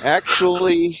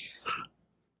 Actually,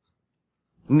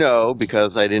 no,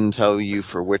 because I didn't tell you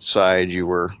for which side you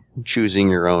were choosing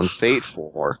your own fate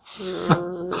for.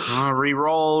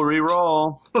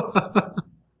 Reroll.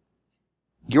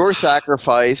 Your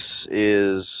sacrifice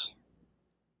is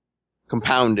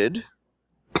compounded,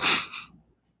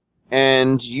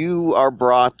 and you are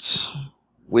brought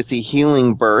with the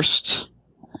healing burst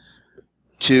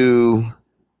to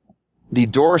the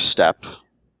doorstep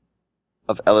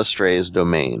of Elistray's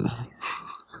domain.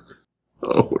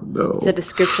 Oh, no. It's a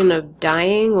description of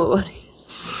dying? What?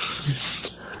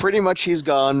 Pretty much he's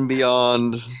gone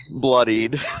beyond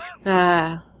bloodied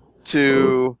Ah.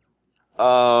 to,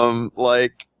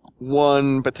 like,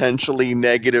 1, potentially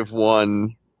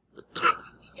 -1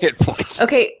 hit points.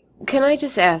 Okay, can I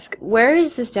just ask, where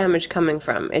is this damage coming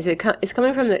from? Is it it's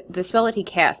coming from the spell that he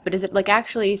cast, but is it like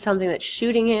actually something that's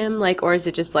shooting him, like, or is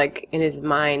it just like in his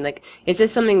mind? Like, is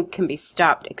this something that can be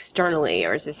stopped externally,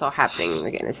 or is this all happening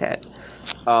like in his head?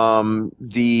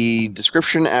 The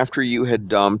description after you had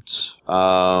dumped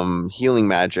healing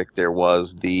magic, there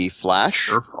was the flash,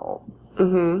 Your fault.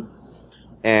 Mm-hmm.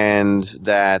 and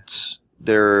that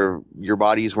your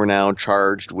bodies were now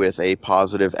charged with a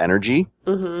positive energy.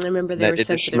 Mm-hmm. I remember they That were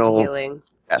sensitive to additional- healing.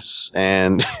 Yes,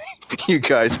 and you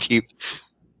guys keep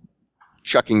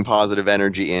chucking positive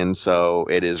energy in, so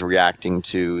it is reacting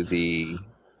to the.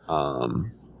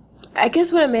 I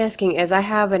guess what I'm asking is, I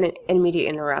have an immediate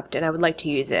interrupt, and I would like to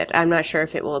use it. I'm not sure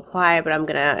if it will apply, but I'm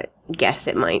gonna guess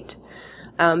it might.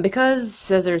 Because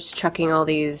Caesar's chucking all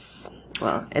these,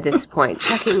 well, at this point,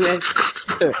 chucking this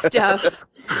stuff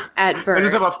at Bert. I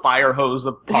just have a fire hose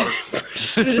of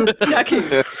parts.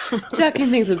 chucking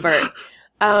things at Bert.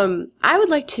 I would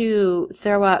like to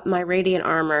throw up my radiant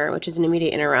armor, which is an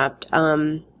immediate interrupt.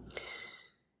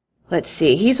 Let's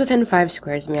see. He's within 5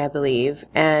 squares of me, I believe,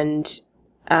 and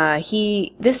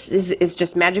this is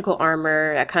just magical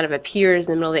armor that kind of appears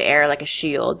in the middle of the air like a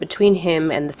shield between him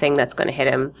and the thing that's going to hit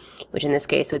him, which in this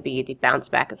case would be the bounce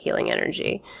back of healing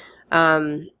energy.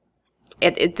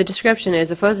 The description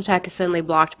is, a foe's attack is suddenly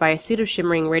blocked by a suit of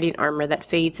shimmering radiant armor that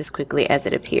fades as quickly as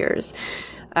it appears.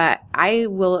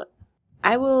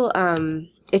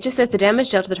 It just says the damage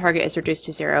dealt to the target is reduced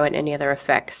to 0 and any other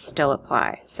effects still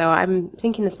apply. So I'm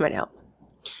thinking this might help.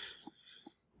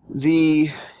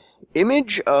 The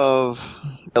image of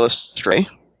Elistray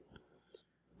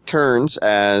turns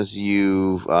as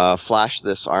you flash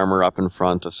this armor up in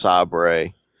front of Sabre,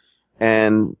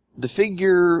 and the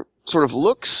figure sort of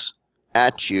looks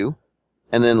at you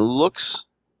and then looks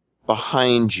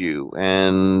behind you,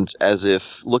 and as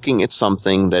if looking at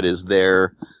something that is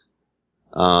there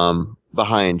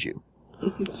behind you.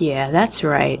 Yeah, that's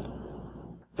right.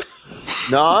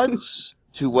 Nods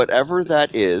to whatever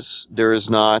that is. There is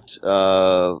not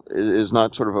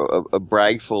sort of a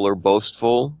bragful or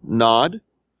boastful nod.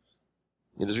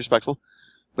 It is respectful.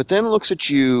 But then looks at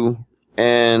you,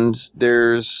 and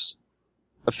there's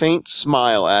a faint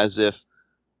smile as if,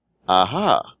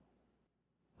 aha.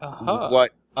 Uh-huh.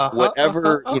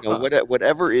 Whatever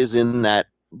whatever is in that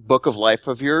book of life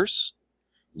of yours,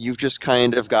 you've just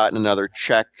kind of gotten another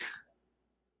check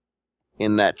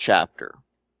in that chapter.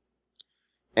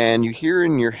 And you hear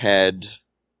in your head,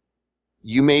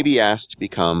 you may be asked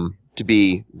to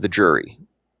be the jury.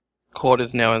 Court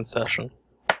is now in session.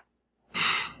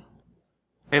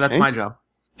 Hey, that's my job.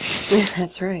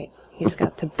 That's right. He's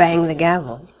got to bang the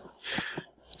gavel.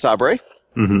 Sabre,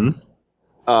 Mm-hmm.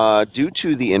 due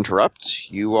to the interrupt,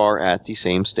 you are at the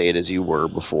same state as you were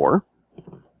before.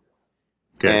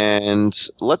 Okay. And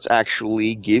let's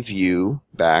actually give you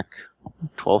back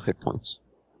 12 hit points.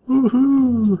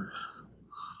 Woohoo!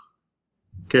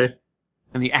 Okay.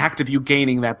 And the act of you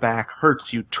gaining that back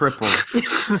hurts you triple.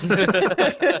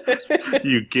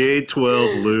 You gain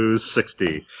 12, lose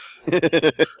 60.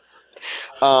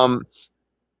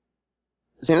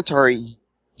 Xanatari,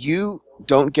 you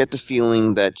don't get the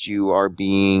feeling that you are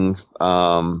being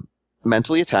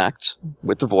mentally attacked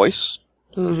with the voice.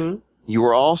 Mm-hmm. You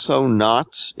are also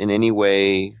not in any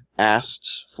way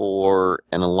asked for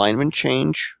an alignment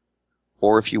change,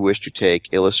 or if you wish to take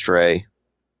Illustray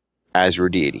as your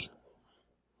deity.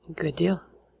 Good deal.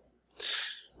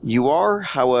 You are,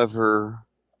 however,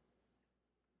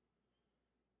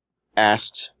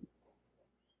 asked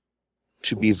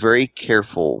to be very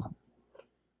careful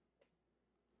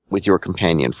with your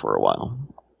companion for a while.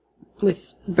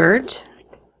 With Bert?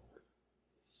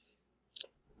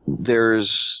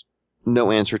 There's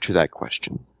no answer to that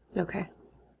question. Okay.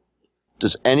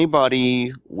 Does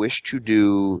anybody wish to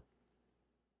do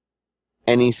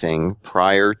anything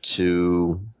prior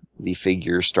to the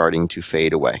figure starting to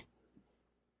fade away?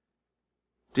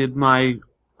 Did my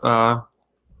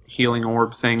healing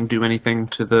orb thing do anything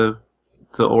to the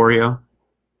Oreo?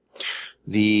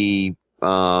 The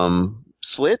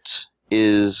slit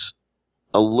is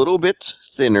a little bit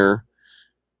thinner,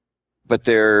 but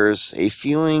there's a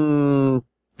feeling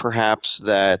perhaps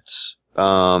that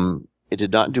it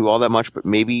did not do all that much, but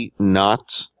maybe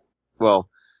not. Well,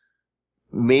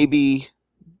 maybe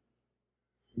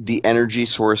the energy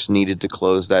source needed to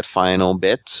close that final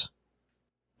bit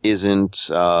isn't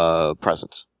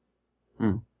present.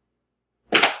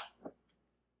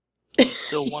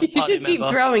 Still one You party should keep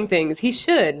member. throwing things. He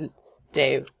should,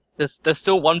 Dave. There's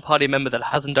still one party member that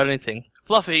hasn't done anything.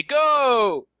 Fluffy,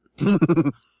 go!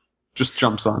 Just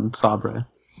jumps on Sabre.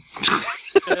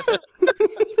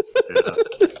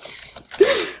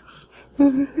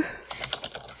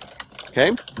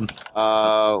 Okay.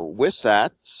 With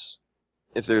that,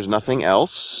 if there's nothing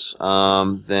else,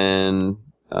 then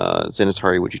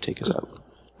Zenitari, would you take us out?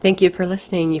 Thank you for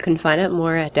listening. You can find out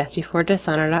more at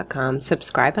deathd4dishonor.com.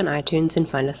 Subscribe on iTunes and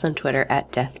find us on Twitter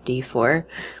at deathd4.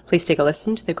 Please take a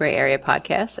listen to the Gray Area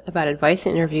podcast about advice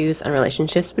and interviews on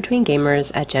relationships between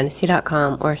gamers at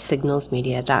genesee.com or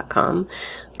signalsmedia.com.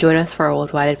 Join us for our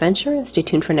worldwide adventure and stay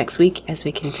tuned for next week as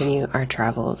we continue our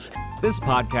travels. This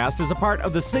podcast is a part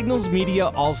of the Signals Media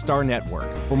All-Star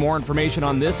Network. For more information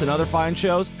on this and other fine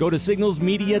shows, go to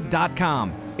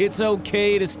signalsmedia.com. It's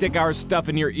okay to stick our stuff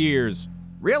in your ears.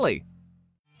 Really?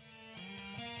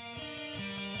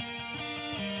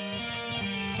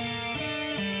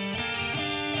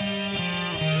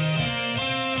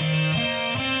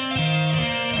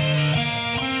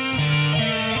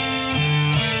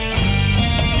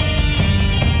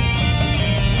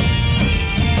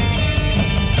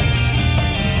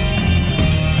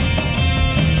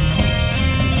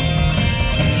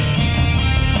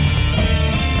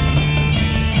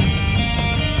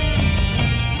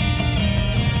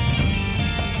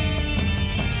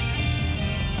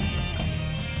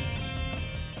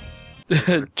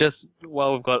 Just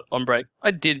while we've got on break,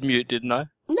 I did mute, didn't I?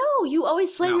 No, you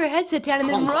always slam your headset down and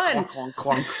then run. Clunk,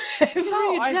 clunk, clunk. Every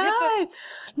No, I time.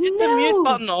 Hit the mute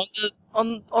button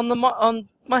on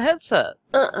my headset.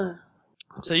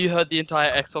 So you heard the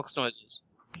entire Xbox noises.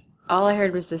 All I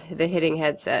heard was the hitting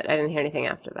headset. I didn't hear anything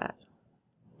after that.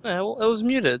 Yeah, well, it was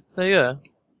muted. There you go.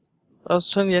 I was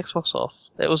turning the Xbox off.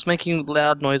 It was making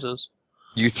loud noises.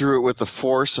 You threw it with the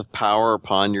force of power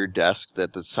upon your desk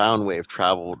that the sound wave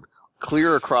traveled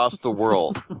clear across the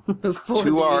world Before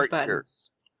to the our mute button. ears.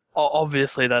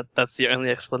 Obviously, that's the only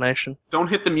explanation. Don't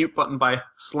hit the mute button by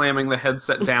slamming the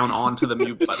headset down onto the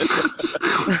mute button.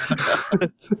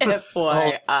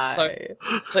 FYI.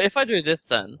 So if I do this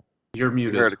then... You're You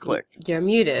muted. heard a click. You're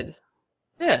muted.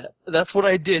 Yeah, that's what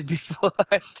I did before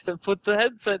I had to put the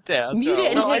headset down. Mute it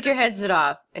and No, I take your headset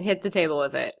off and hit the table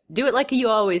with it. Do it like you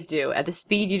always do, at the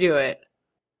speed you do it.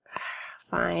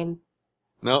 Fine.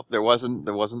 Nope, there wasn't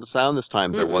the sound this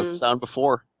time. There was the sound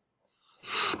before.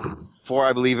 Before,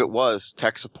 I believe it was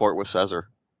tech support with Cesar.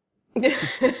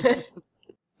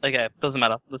 Okay, doesn't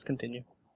matter. Let's continue.